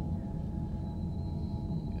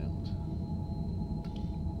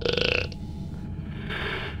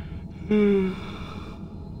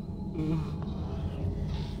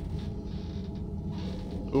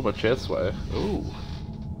 Ooh, my chest sweater. Ooh.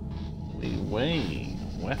 Wee.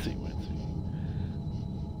 Wetty.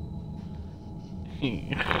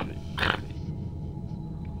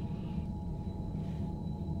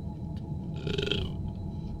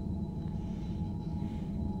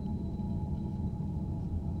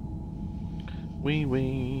 We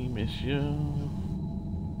miss you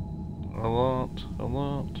a lot.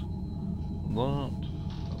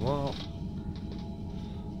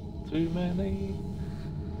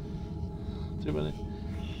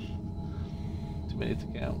 Too many to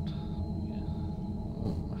count. Yeah.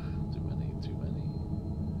 Too many.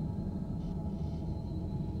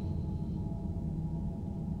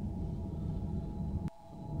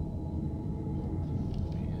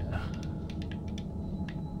 Yeah.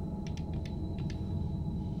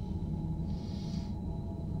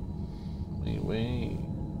 Wait.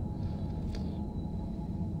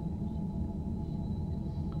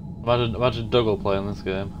 Imagine Dougal playing this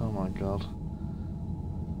game. Oh my god.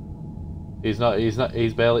 He's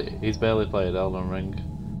barely played Elden Ring.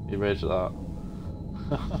 He raged at that.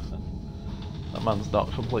 That man's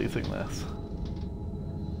not completing this.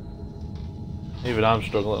 Even I'm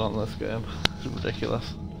struggling on this game. It's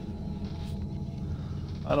ridiculous.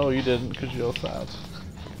 I know you didn't because you're sad.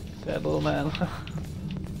 Dead little man.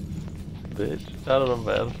 Bitch. Out of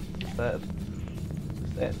bed.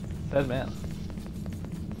 Dead man.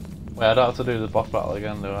 Wait, I don't have to do the boss battle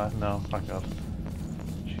again, do I? No, thank god.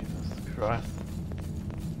 Jesus Christ.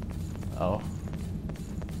 Oh.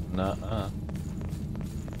 Nuh-uh.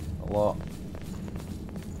 A lot.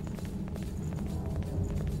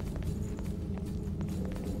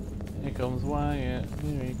 Here comes Wyatt.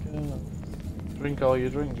 Here he comes. Drink all your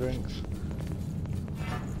drinks.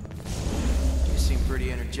 You seem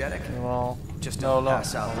pretty energetic. Well, Just don't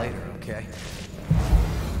pass out later, okay?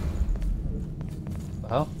 The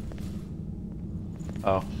hell?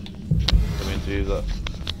 Oh. Didn't mean to use that.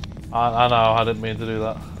 I know, I didn't mean to do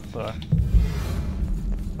that. Sorry.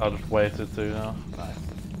 I just waited to now. Nice.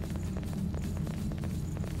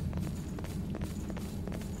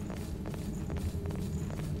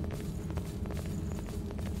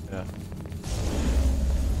 Yeah.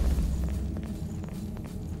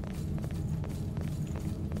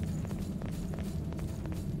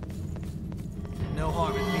 No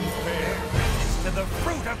harm in being fair. To the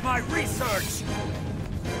fruit of my research!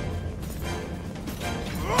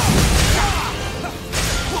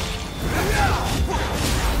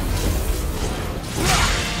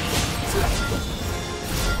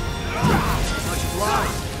 Much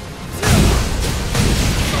light.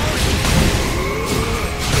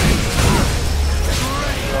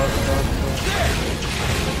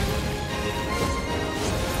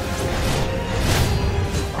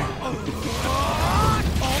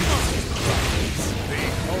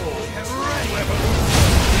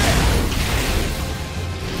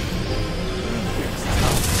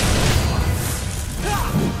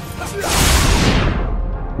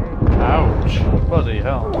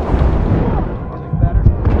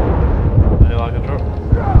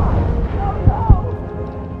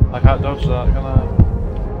 dodge that, can I?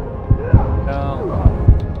 Can't.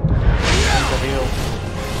 Need to heal.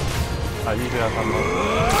 Right, you do have ammo.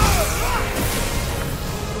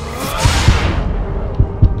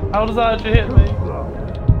 How does that actually hit me?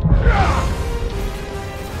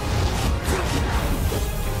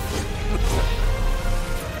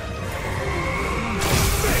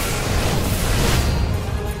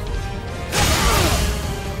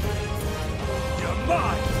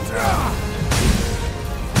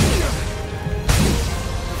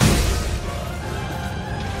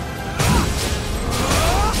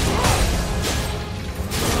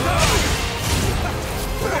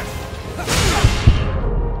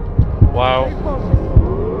 Wow.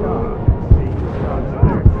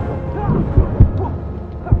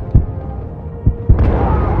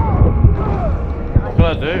 What can I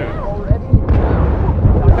do?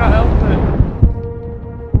 I can't help it.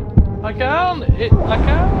 I can!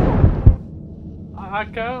 I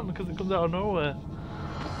can because it comes out of nowhere.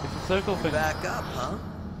 It's a circle thing. Back up, huh?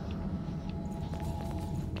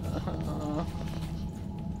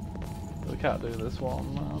 We can't do this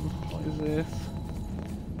one, man. What is this?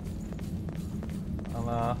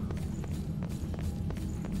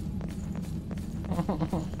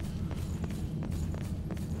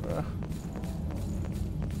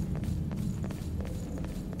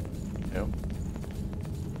 Yep.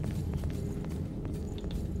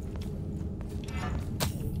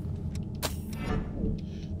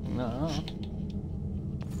 No.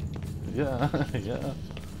 Yeah, yeah.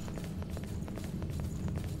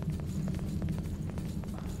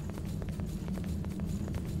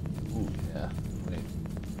 Ooh, yeah. Wait.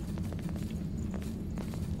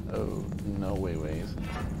 Oh, no way, ways.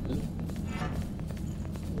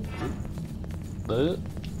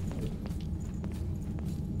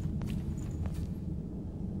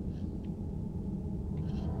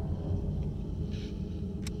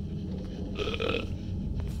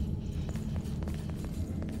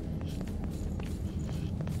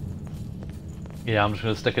 Yeah, I'm just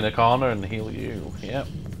gonna stick in a corner and heal you. Yep.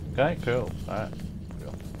 Okay, cool. Alright.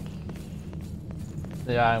 Cool.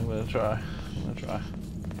 Yeah, I'm gonna try.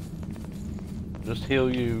 Just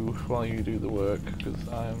heal you while you do the work, because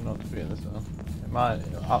I am not doing this one. It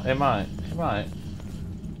might.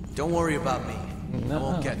 Don't worry about me. No. I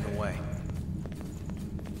won't get in the way.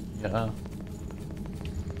 Yeah.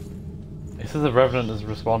 It says the Revenant has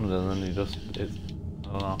responded and then he just, I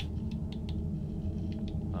don't know.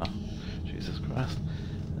 Oh, Jesus Christ.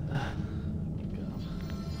 God.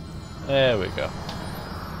 There we go.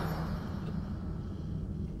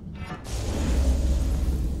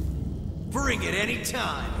 Bring it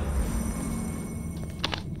anytime.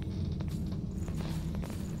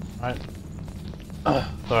 Alright.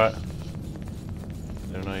 Alright.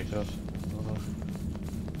 Didn't know you could.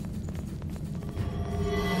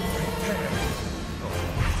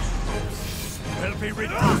 Will be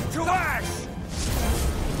reduced to ash!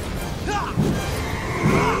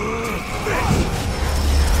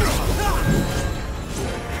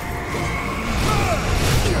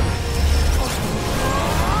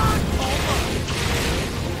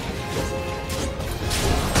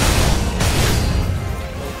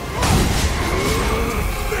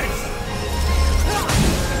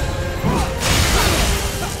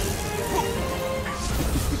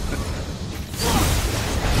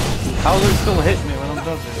 How does it still hit me when I'm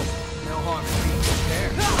dodging? No harm in being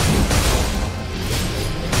prepared.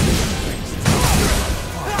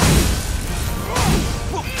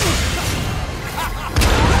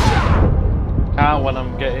 Can't when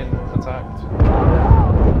I'm getting attacked.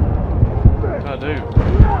 What can I do?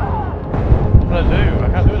 What can I do? I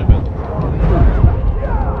can't do anything.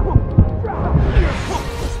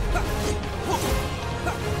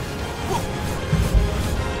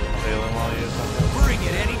 Feeling while you attack. Bring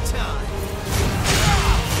it anytime.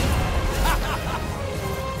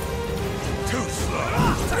 Too slow.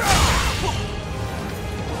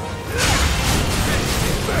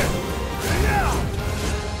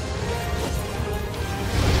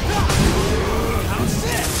 How's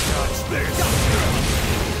this? Touch this.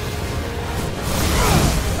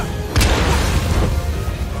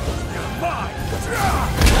 You're mine.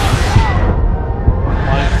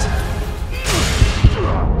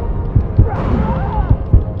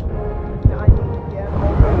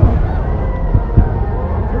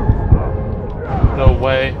 No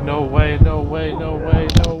way, no way, no way, no way,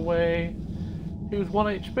 no way. He was 1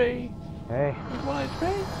 HP. Hey. He was 1 HP.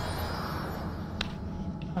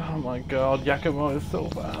 Oh my god, Yakumo is so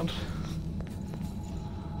bad.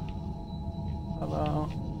 Hello.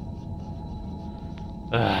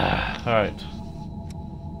 Alright.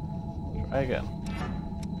 Try again.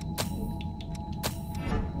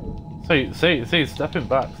 See, stepping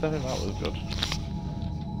back was good.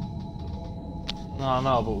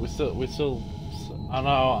 No, but we still. I know.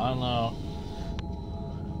 I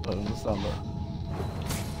don't understand that.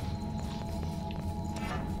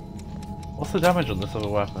 What's the damage on this other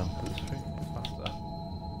weapon? 'Cause it's faster.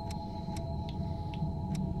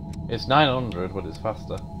 It's 900, but it's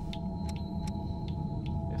faster.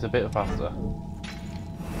 It's a bit faster.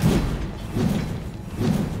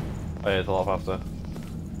 Oh yeah, it's a lot faster.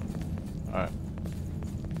 Alright.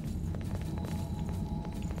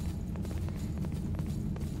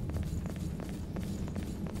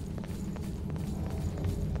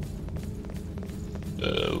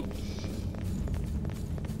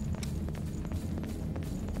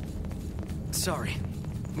 Sorry.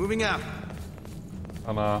 Moving out.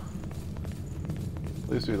 And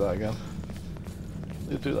please do that again.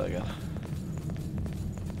 Please do that again.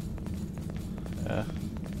 Yeah.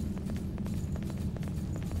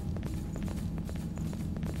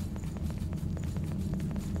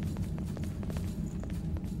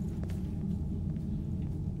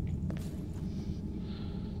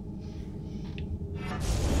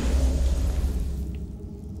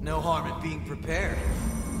 No harm in being prepared.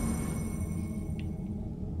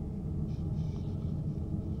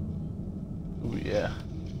 Ooh, yeah.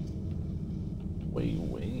 Wait.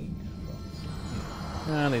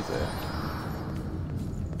 And he's there.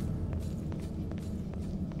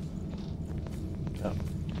 Yep.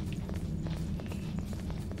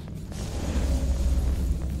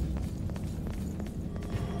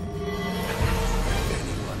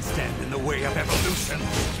 Anyone stand in the way of evolution?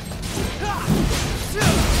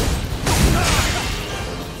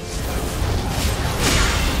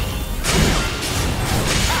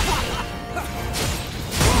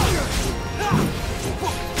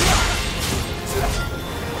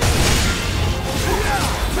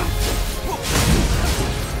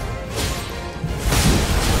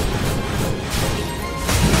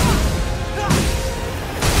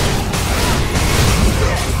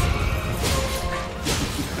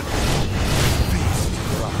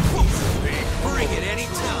 Bring it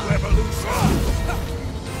anytime.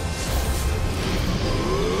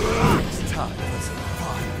 It's time for some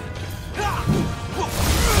fun.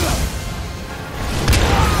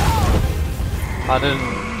 I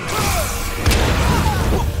didn't.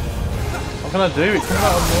 What can I do? It comes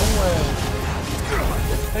out of nowhere.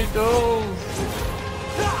 Hey, dolls.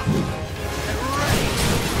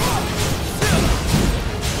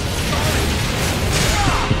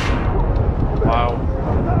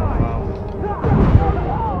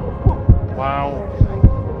 Wow.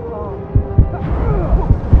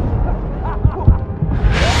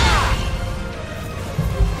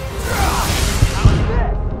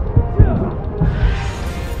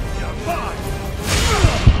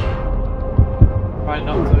 Right,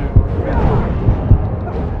 not to.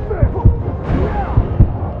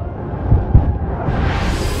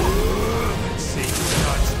 Let's see who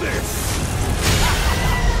touched this.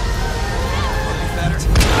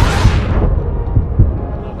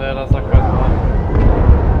 There, that's like quite fun.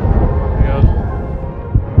 Good.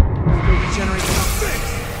 Regenerate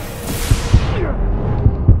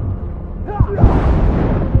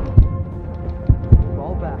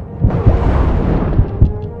Fall back.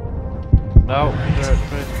 No, dirt,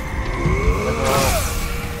 please.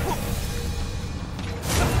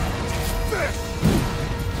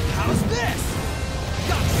 How's this?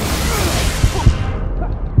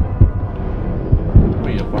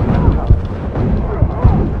 Be a fucking cow.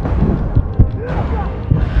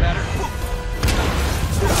 Better.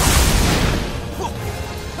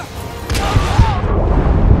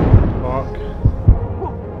 Fuck.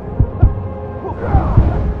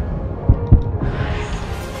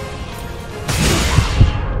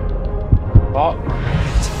 Fuck.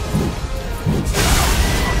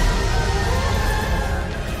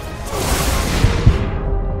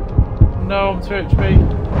 No, I'm 2 HP.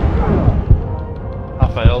 I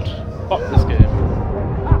failed. Fuck this game.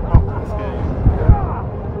 Fuck this game.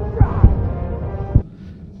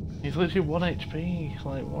 He's literally 1 HP.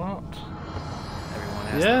 Like, what? Everyone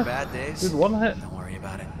has Yeah. their bad days. Dude, 1 hit. Don't worry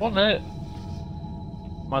about it. 1 hit.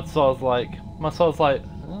 My sword's like,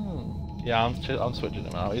 yeah, I'm switching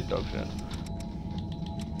him out. He's dog shit.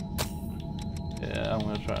 Yeah, I'm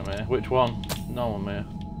gonna try him here. Which one? No one here.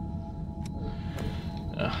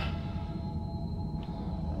 Yeah.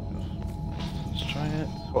 Let's try it.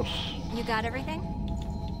 Watch. You got everything?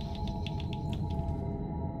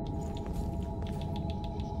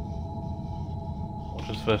 I'll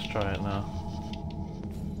just first try it now.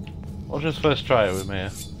 I'll just first try it with me.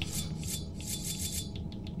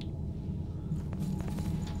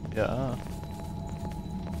 Yeah.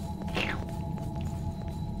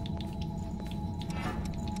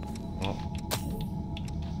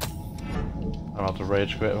 about to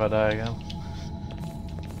rage quit if I die again.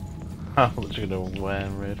 I'm literally gonna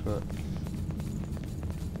win rage quit.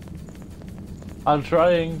 I'm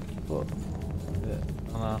trying, but yeah,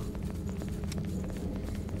 I know.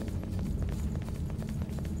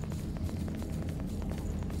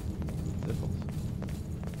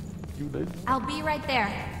 You did. I'll be right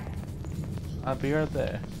there. I'll be right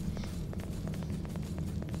there.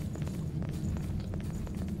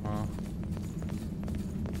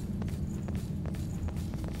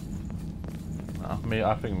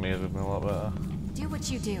 I think me would be a lot better. Do what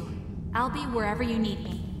you do. I'll be wherever you need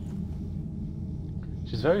me.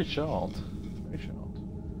 She's very short. Very short.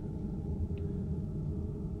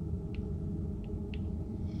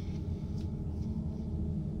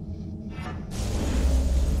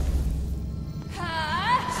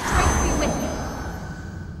 Strike me with me.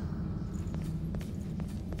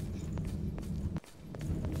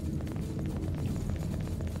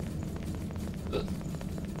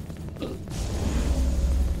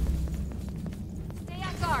 Stay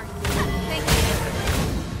on guard. Thank you.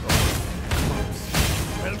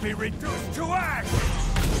 Will be reduced to ash!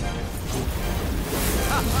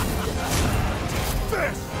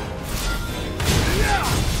 This!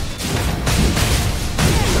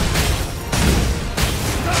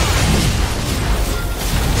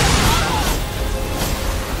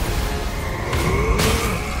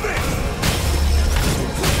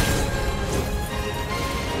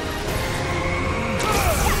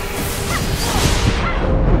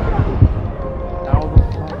 How the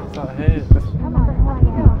fuck is that hit?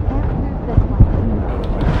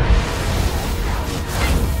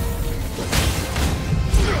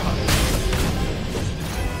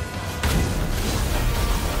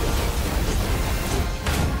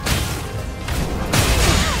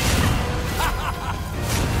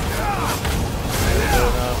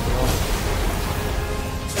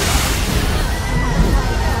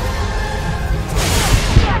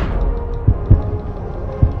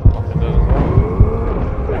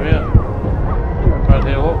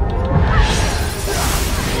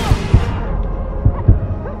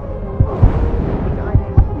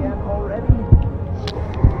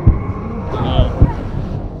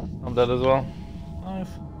 I'm dead as well. Nice.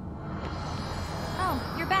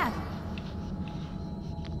 Oh, you're back.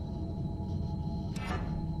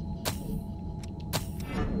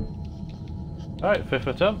 Alright, fifth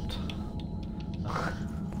attempt.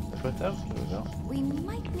 Fifth attempt, here we go. We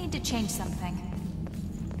might need to change something.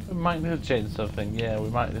 We might need to change something, yeah, we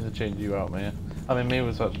might need to change you out, Mia. I mean, Mia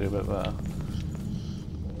was actually a bit better.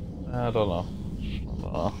 I don't know. I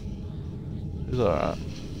don't know. He's alright.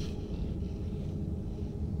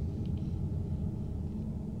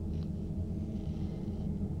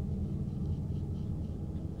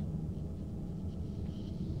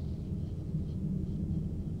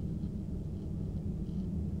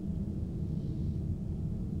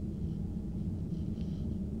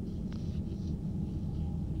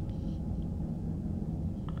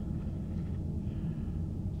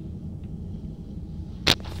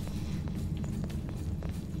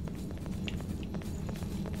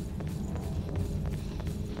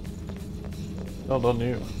 Well done,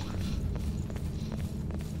 you.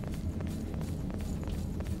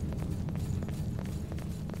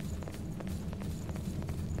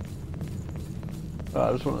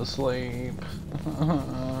 I just want to sleep.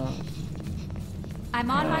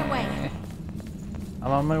 I'm on my way.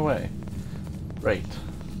 I'm on my way. Right.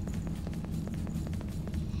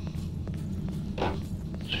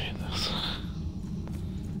 Jesus.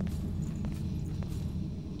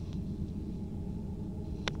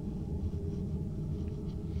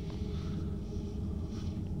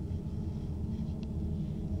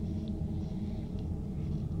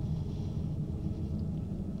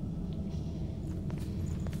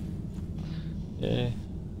 Yeah.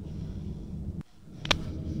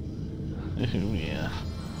 Yeah.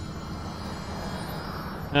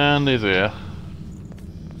 And he's here.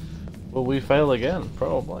 Will we fail again?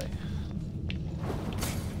 Probably.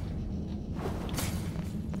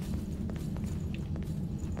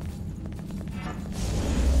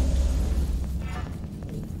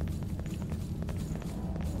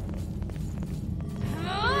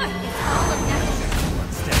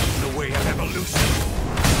 Stand in the way of evolution!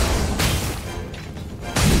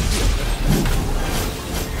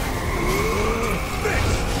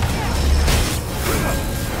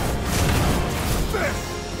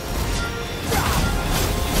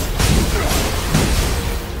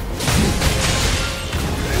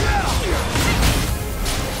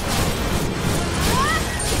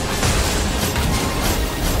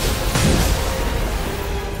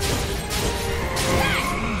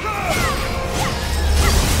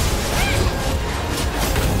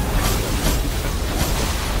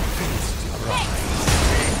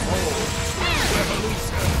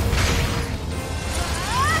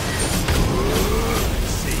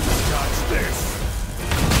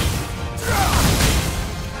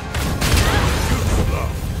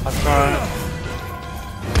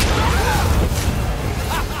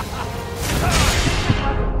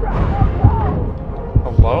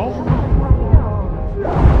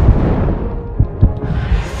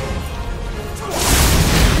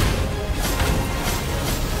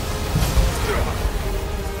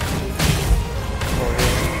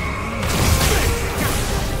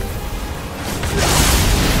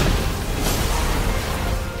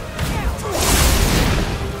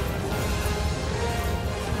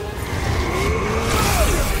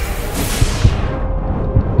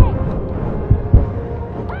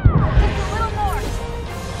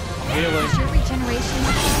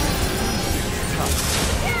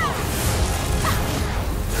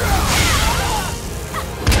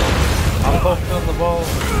 fucking on the ball.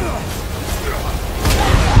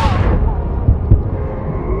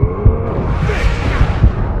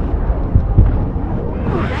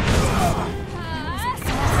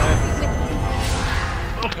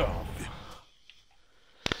 Fuck off.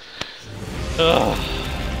 Ugh.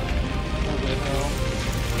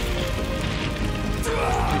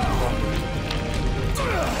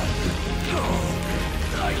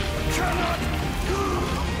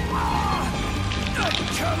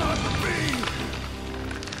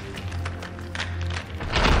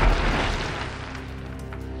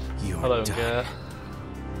 Hello, Gare.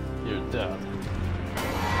 You're done.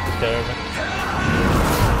 Take care of me.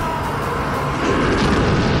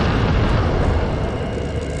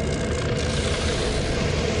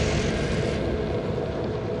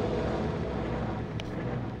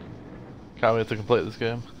 Can't wait to complete this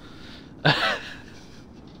game.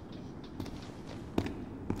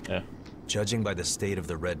 Yeah. Judging by the state of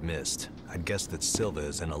the red mist, I'd guess that Silva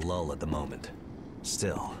is in a lull at the moment.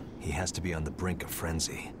 Still, he has to be on the brink of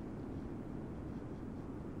frenzy.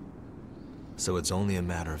 So it's only a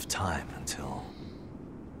matter of time until...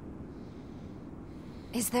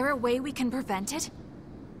 Is there a way we can prevent it?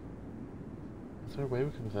 Is there a way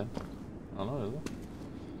we can prevent it? I don't know, is there?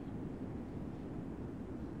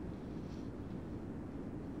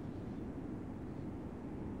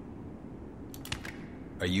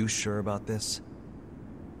 Are you sure about this?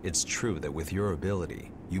 It's true that with your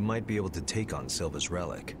ability, you might be able to take on Silva's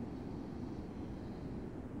relic.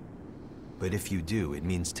 But if you do, it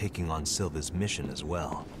means taking on Silva's mission as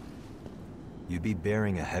well. You'd be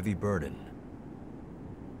bearing a heavy burden.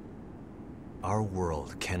 Our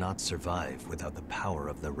world cannot survive without the power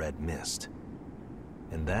of the red mist.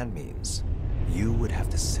 And that means you would have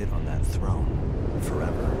to sit on that throne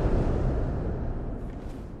forever.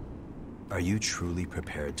 Are you truly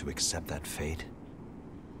prepared to accept that fate?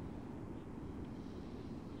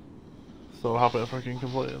 So happy if I can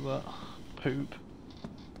complete that. Poop.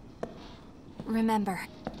 Remember,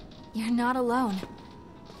 you're not alone.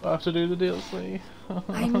 I have to do the DLC.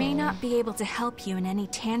 I may not be able to help you in any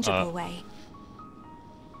tangible way.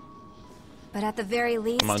 But at the very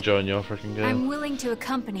least, I'm enjoying your freaking game. I'm willing to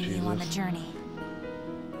accompany you on the journey.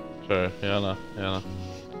 Sure, yeah, I know, yeah, I know.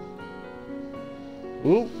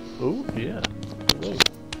 Ooh, ooh, yeah. Ooh.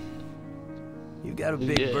 You got a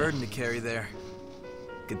big burden to carry there.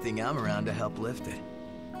 Good thing I'm around to help lift it.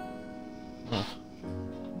 Huh.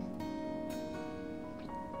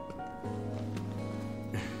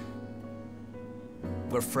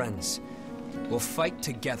 We're friends. We'll fight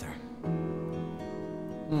together.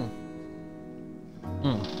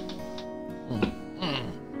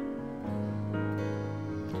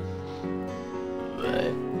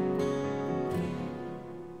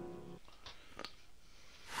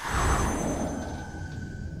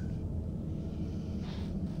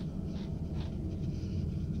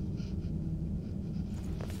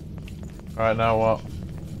 Alright, now what?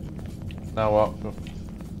 Now what?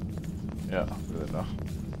 Yeah, good enough.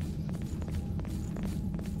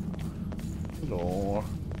 Door.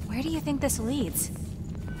 Where do you think this leads?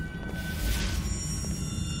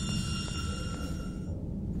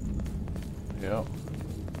 Yep.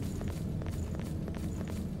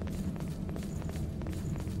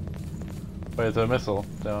 Wait, is there a missile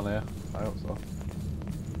down here? I hope so.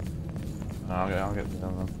 No, I'll get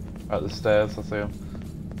down then. At the stairs, I see him.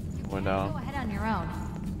 Going down. Go ahead on your own.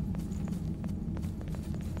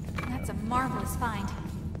 That's a marvelous find.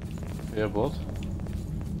 Yeah, blood.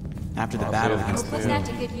 After the battle against Put that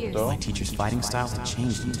to good use. my teacher's fighting style had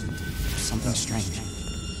changed into something strange.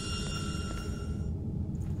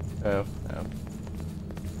 Yeah.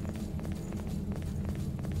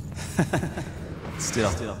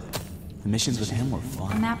 Still, the missions with him were A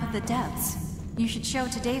fun. map of the depths. You should show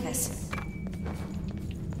it to Davis.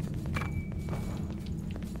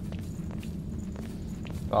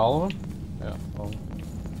 All of them? Yeah. All of them.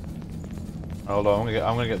 Hold on, I'm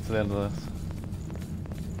gonna get to the end of this.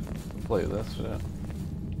 Complete this, yeah.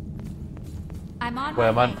 I'm on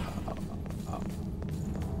Wait, my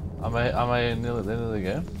way. Am I nearly at the end of the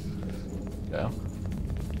game? Yeah.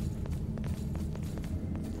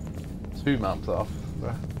 2 maps off,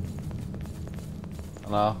 bro. I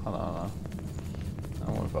know.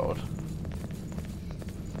 I'm moving forward.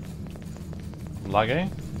 I'm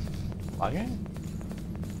lagging? Lagging?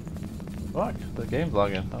 Fuck, the game's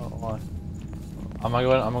lagging. I don't know why. Am I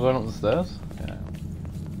going up the stairs? Yeah.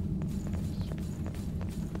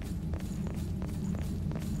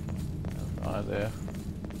 No idea.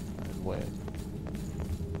 Wait.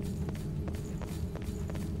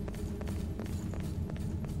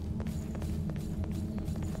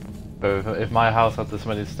 But if my house had this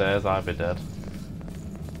many stairs, I'd be dead.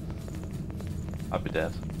 I'd be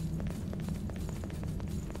dead.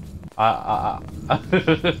 Oh,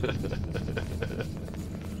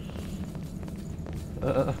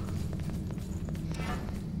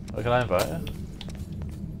 can I invite you?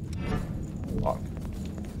 Fuck.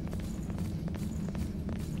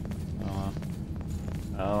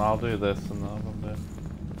 I'll do this and then I'll come down.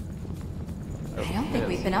 I don't think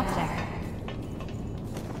we've been up there.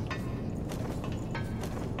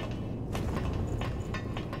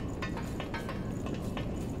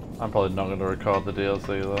 I'm probably not going to record the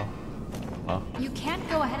DLC though. No. You can't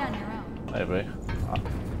go ahead on your own. Maybe.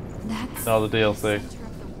 That's No, the DLC. the center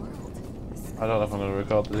of the world. I don't know if I'm going to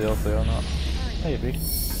record the DLC or not. Maybe.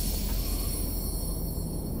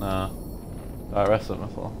 Nah. Alright, rest of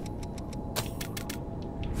myself.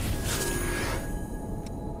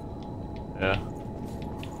 Yeah.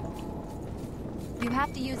 You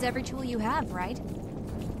have to use every tool you have, right?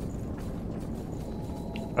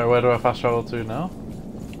 Alright, where do I fast travel to now?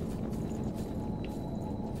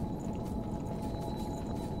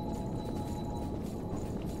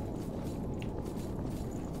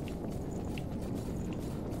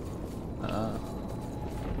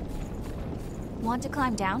 Want to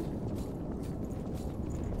climb down?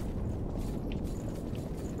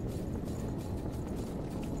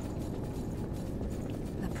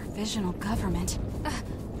 The provisional government.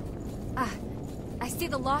 I see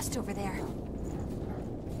the Lost over there.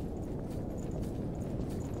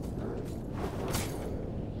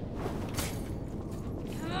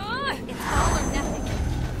 It's all or nothing.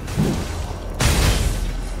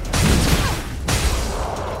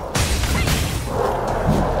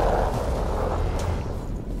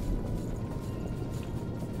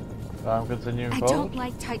 I'm continuing I forward. don't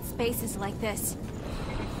like tight spaces like this.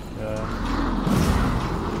 Yeah.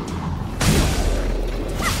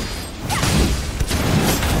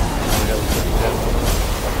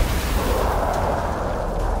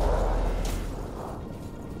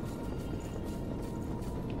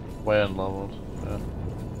 Way unleveled. Yeah.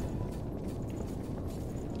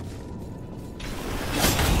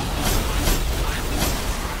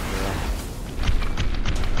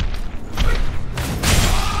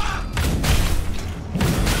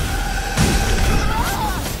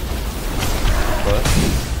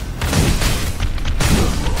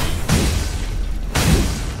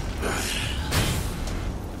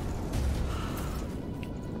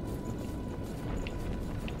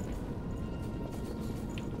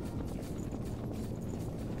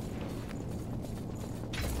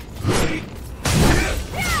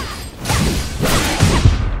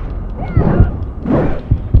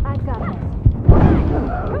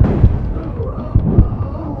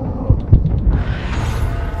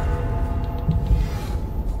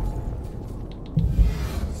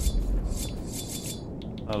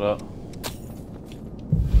 Hold up.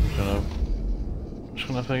 Just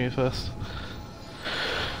gonna thingy first.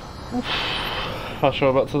 Fast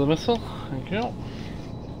travel back to the missile. Thank you.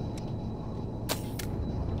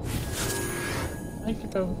 Thank you,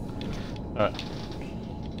 Bill. Alright.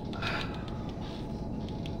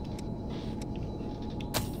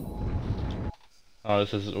 Oh,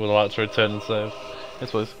 this is, would I like to return and save?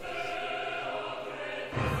 Yes, please.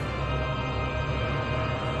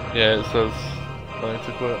 Yeah, it says I need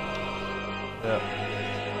to quit. Yeah.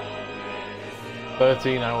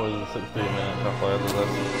 13 hours and 16 minutes I played with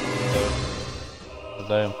this.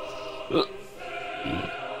 Damn.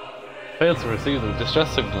 Failed to receive the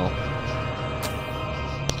distress signal.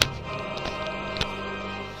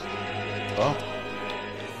 Oh.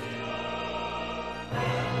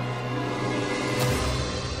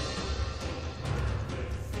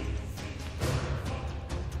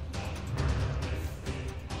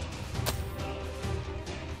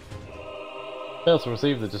 Fails to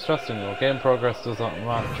receive the distress signal. Game progress does not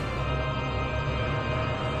match.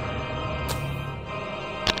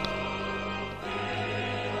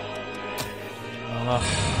 I don't know.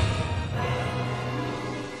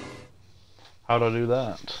 How do I do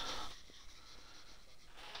that?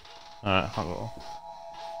 Alright, I'll go.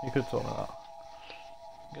 You could sort that.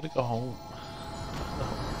 I'm gonna go home.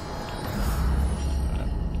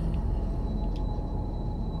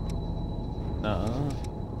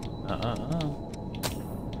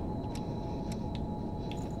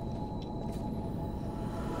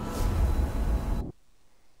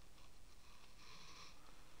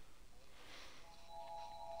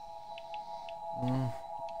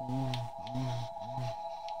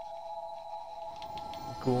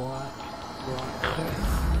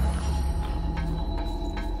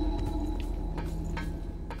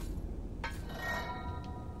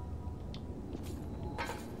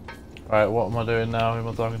 Right, what am I doing now? Who am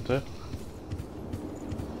I talking to?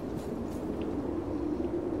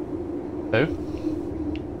 Who?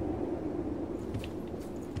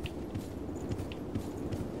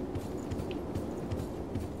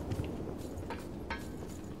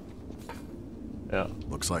 Yeah.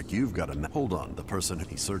 Looks like you've got a hold on. The person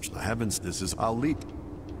who searched the heavens. This is I'll lead.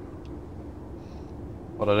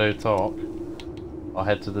 What I do, talk. I'll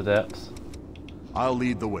head to the depths. I'll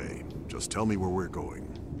lead the way. Just tell me where we're going.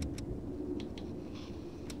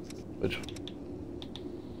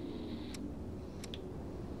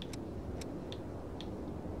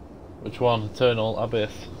 Which one? Eternal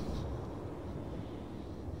Abyss.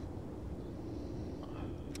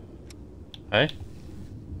 Hey?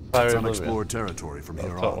 It's unexplored territory from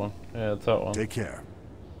here on. One. Yeah, the top one. Take care.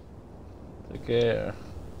 Take care.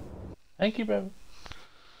 Thank you, baby.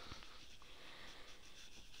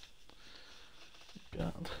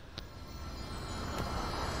 God.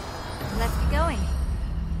 Let's get going.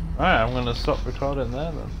 Alright, I'm gonna stop recording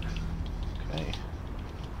there then.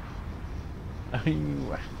 Okay.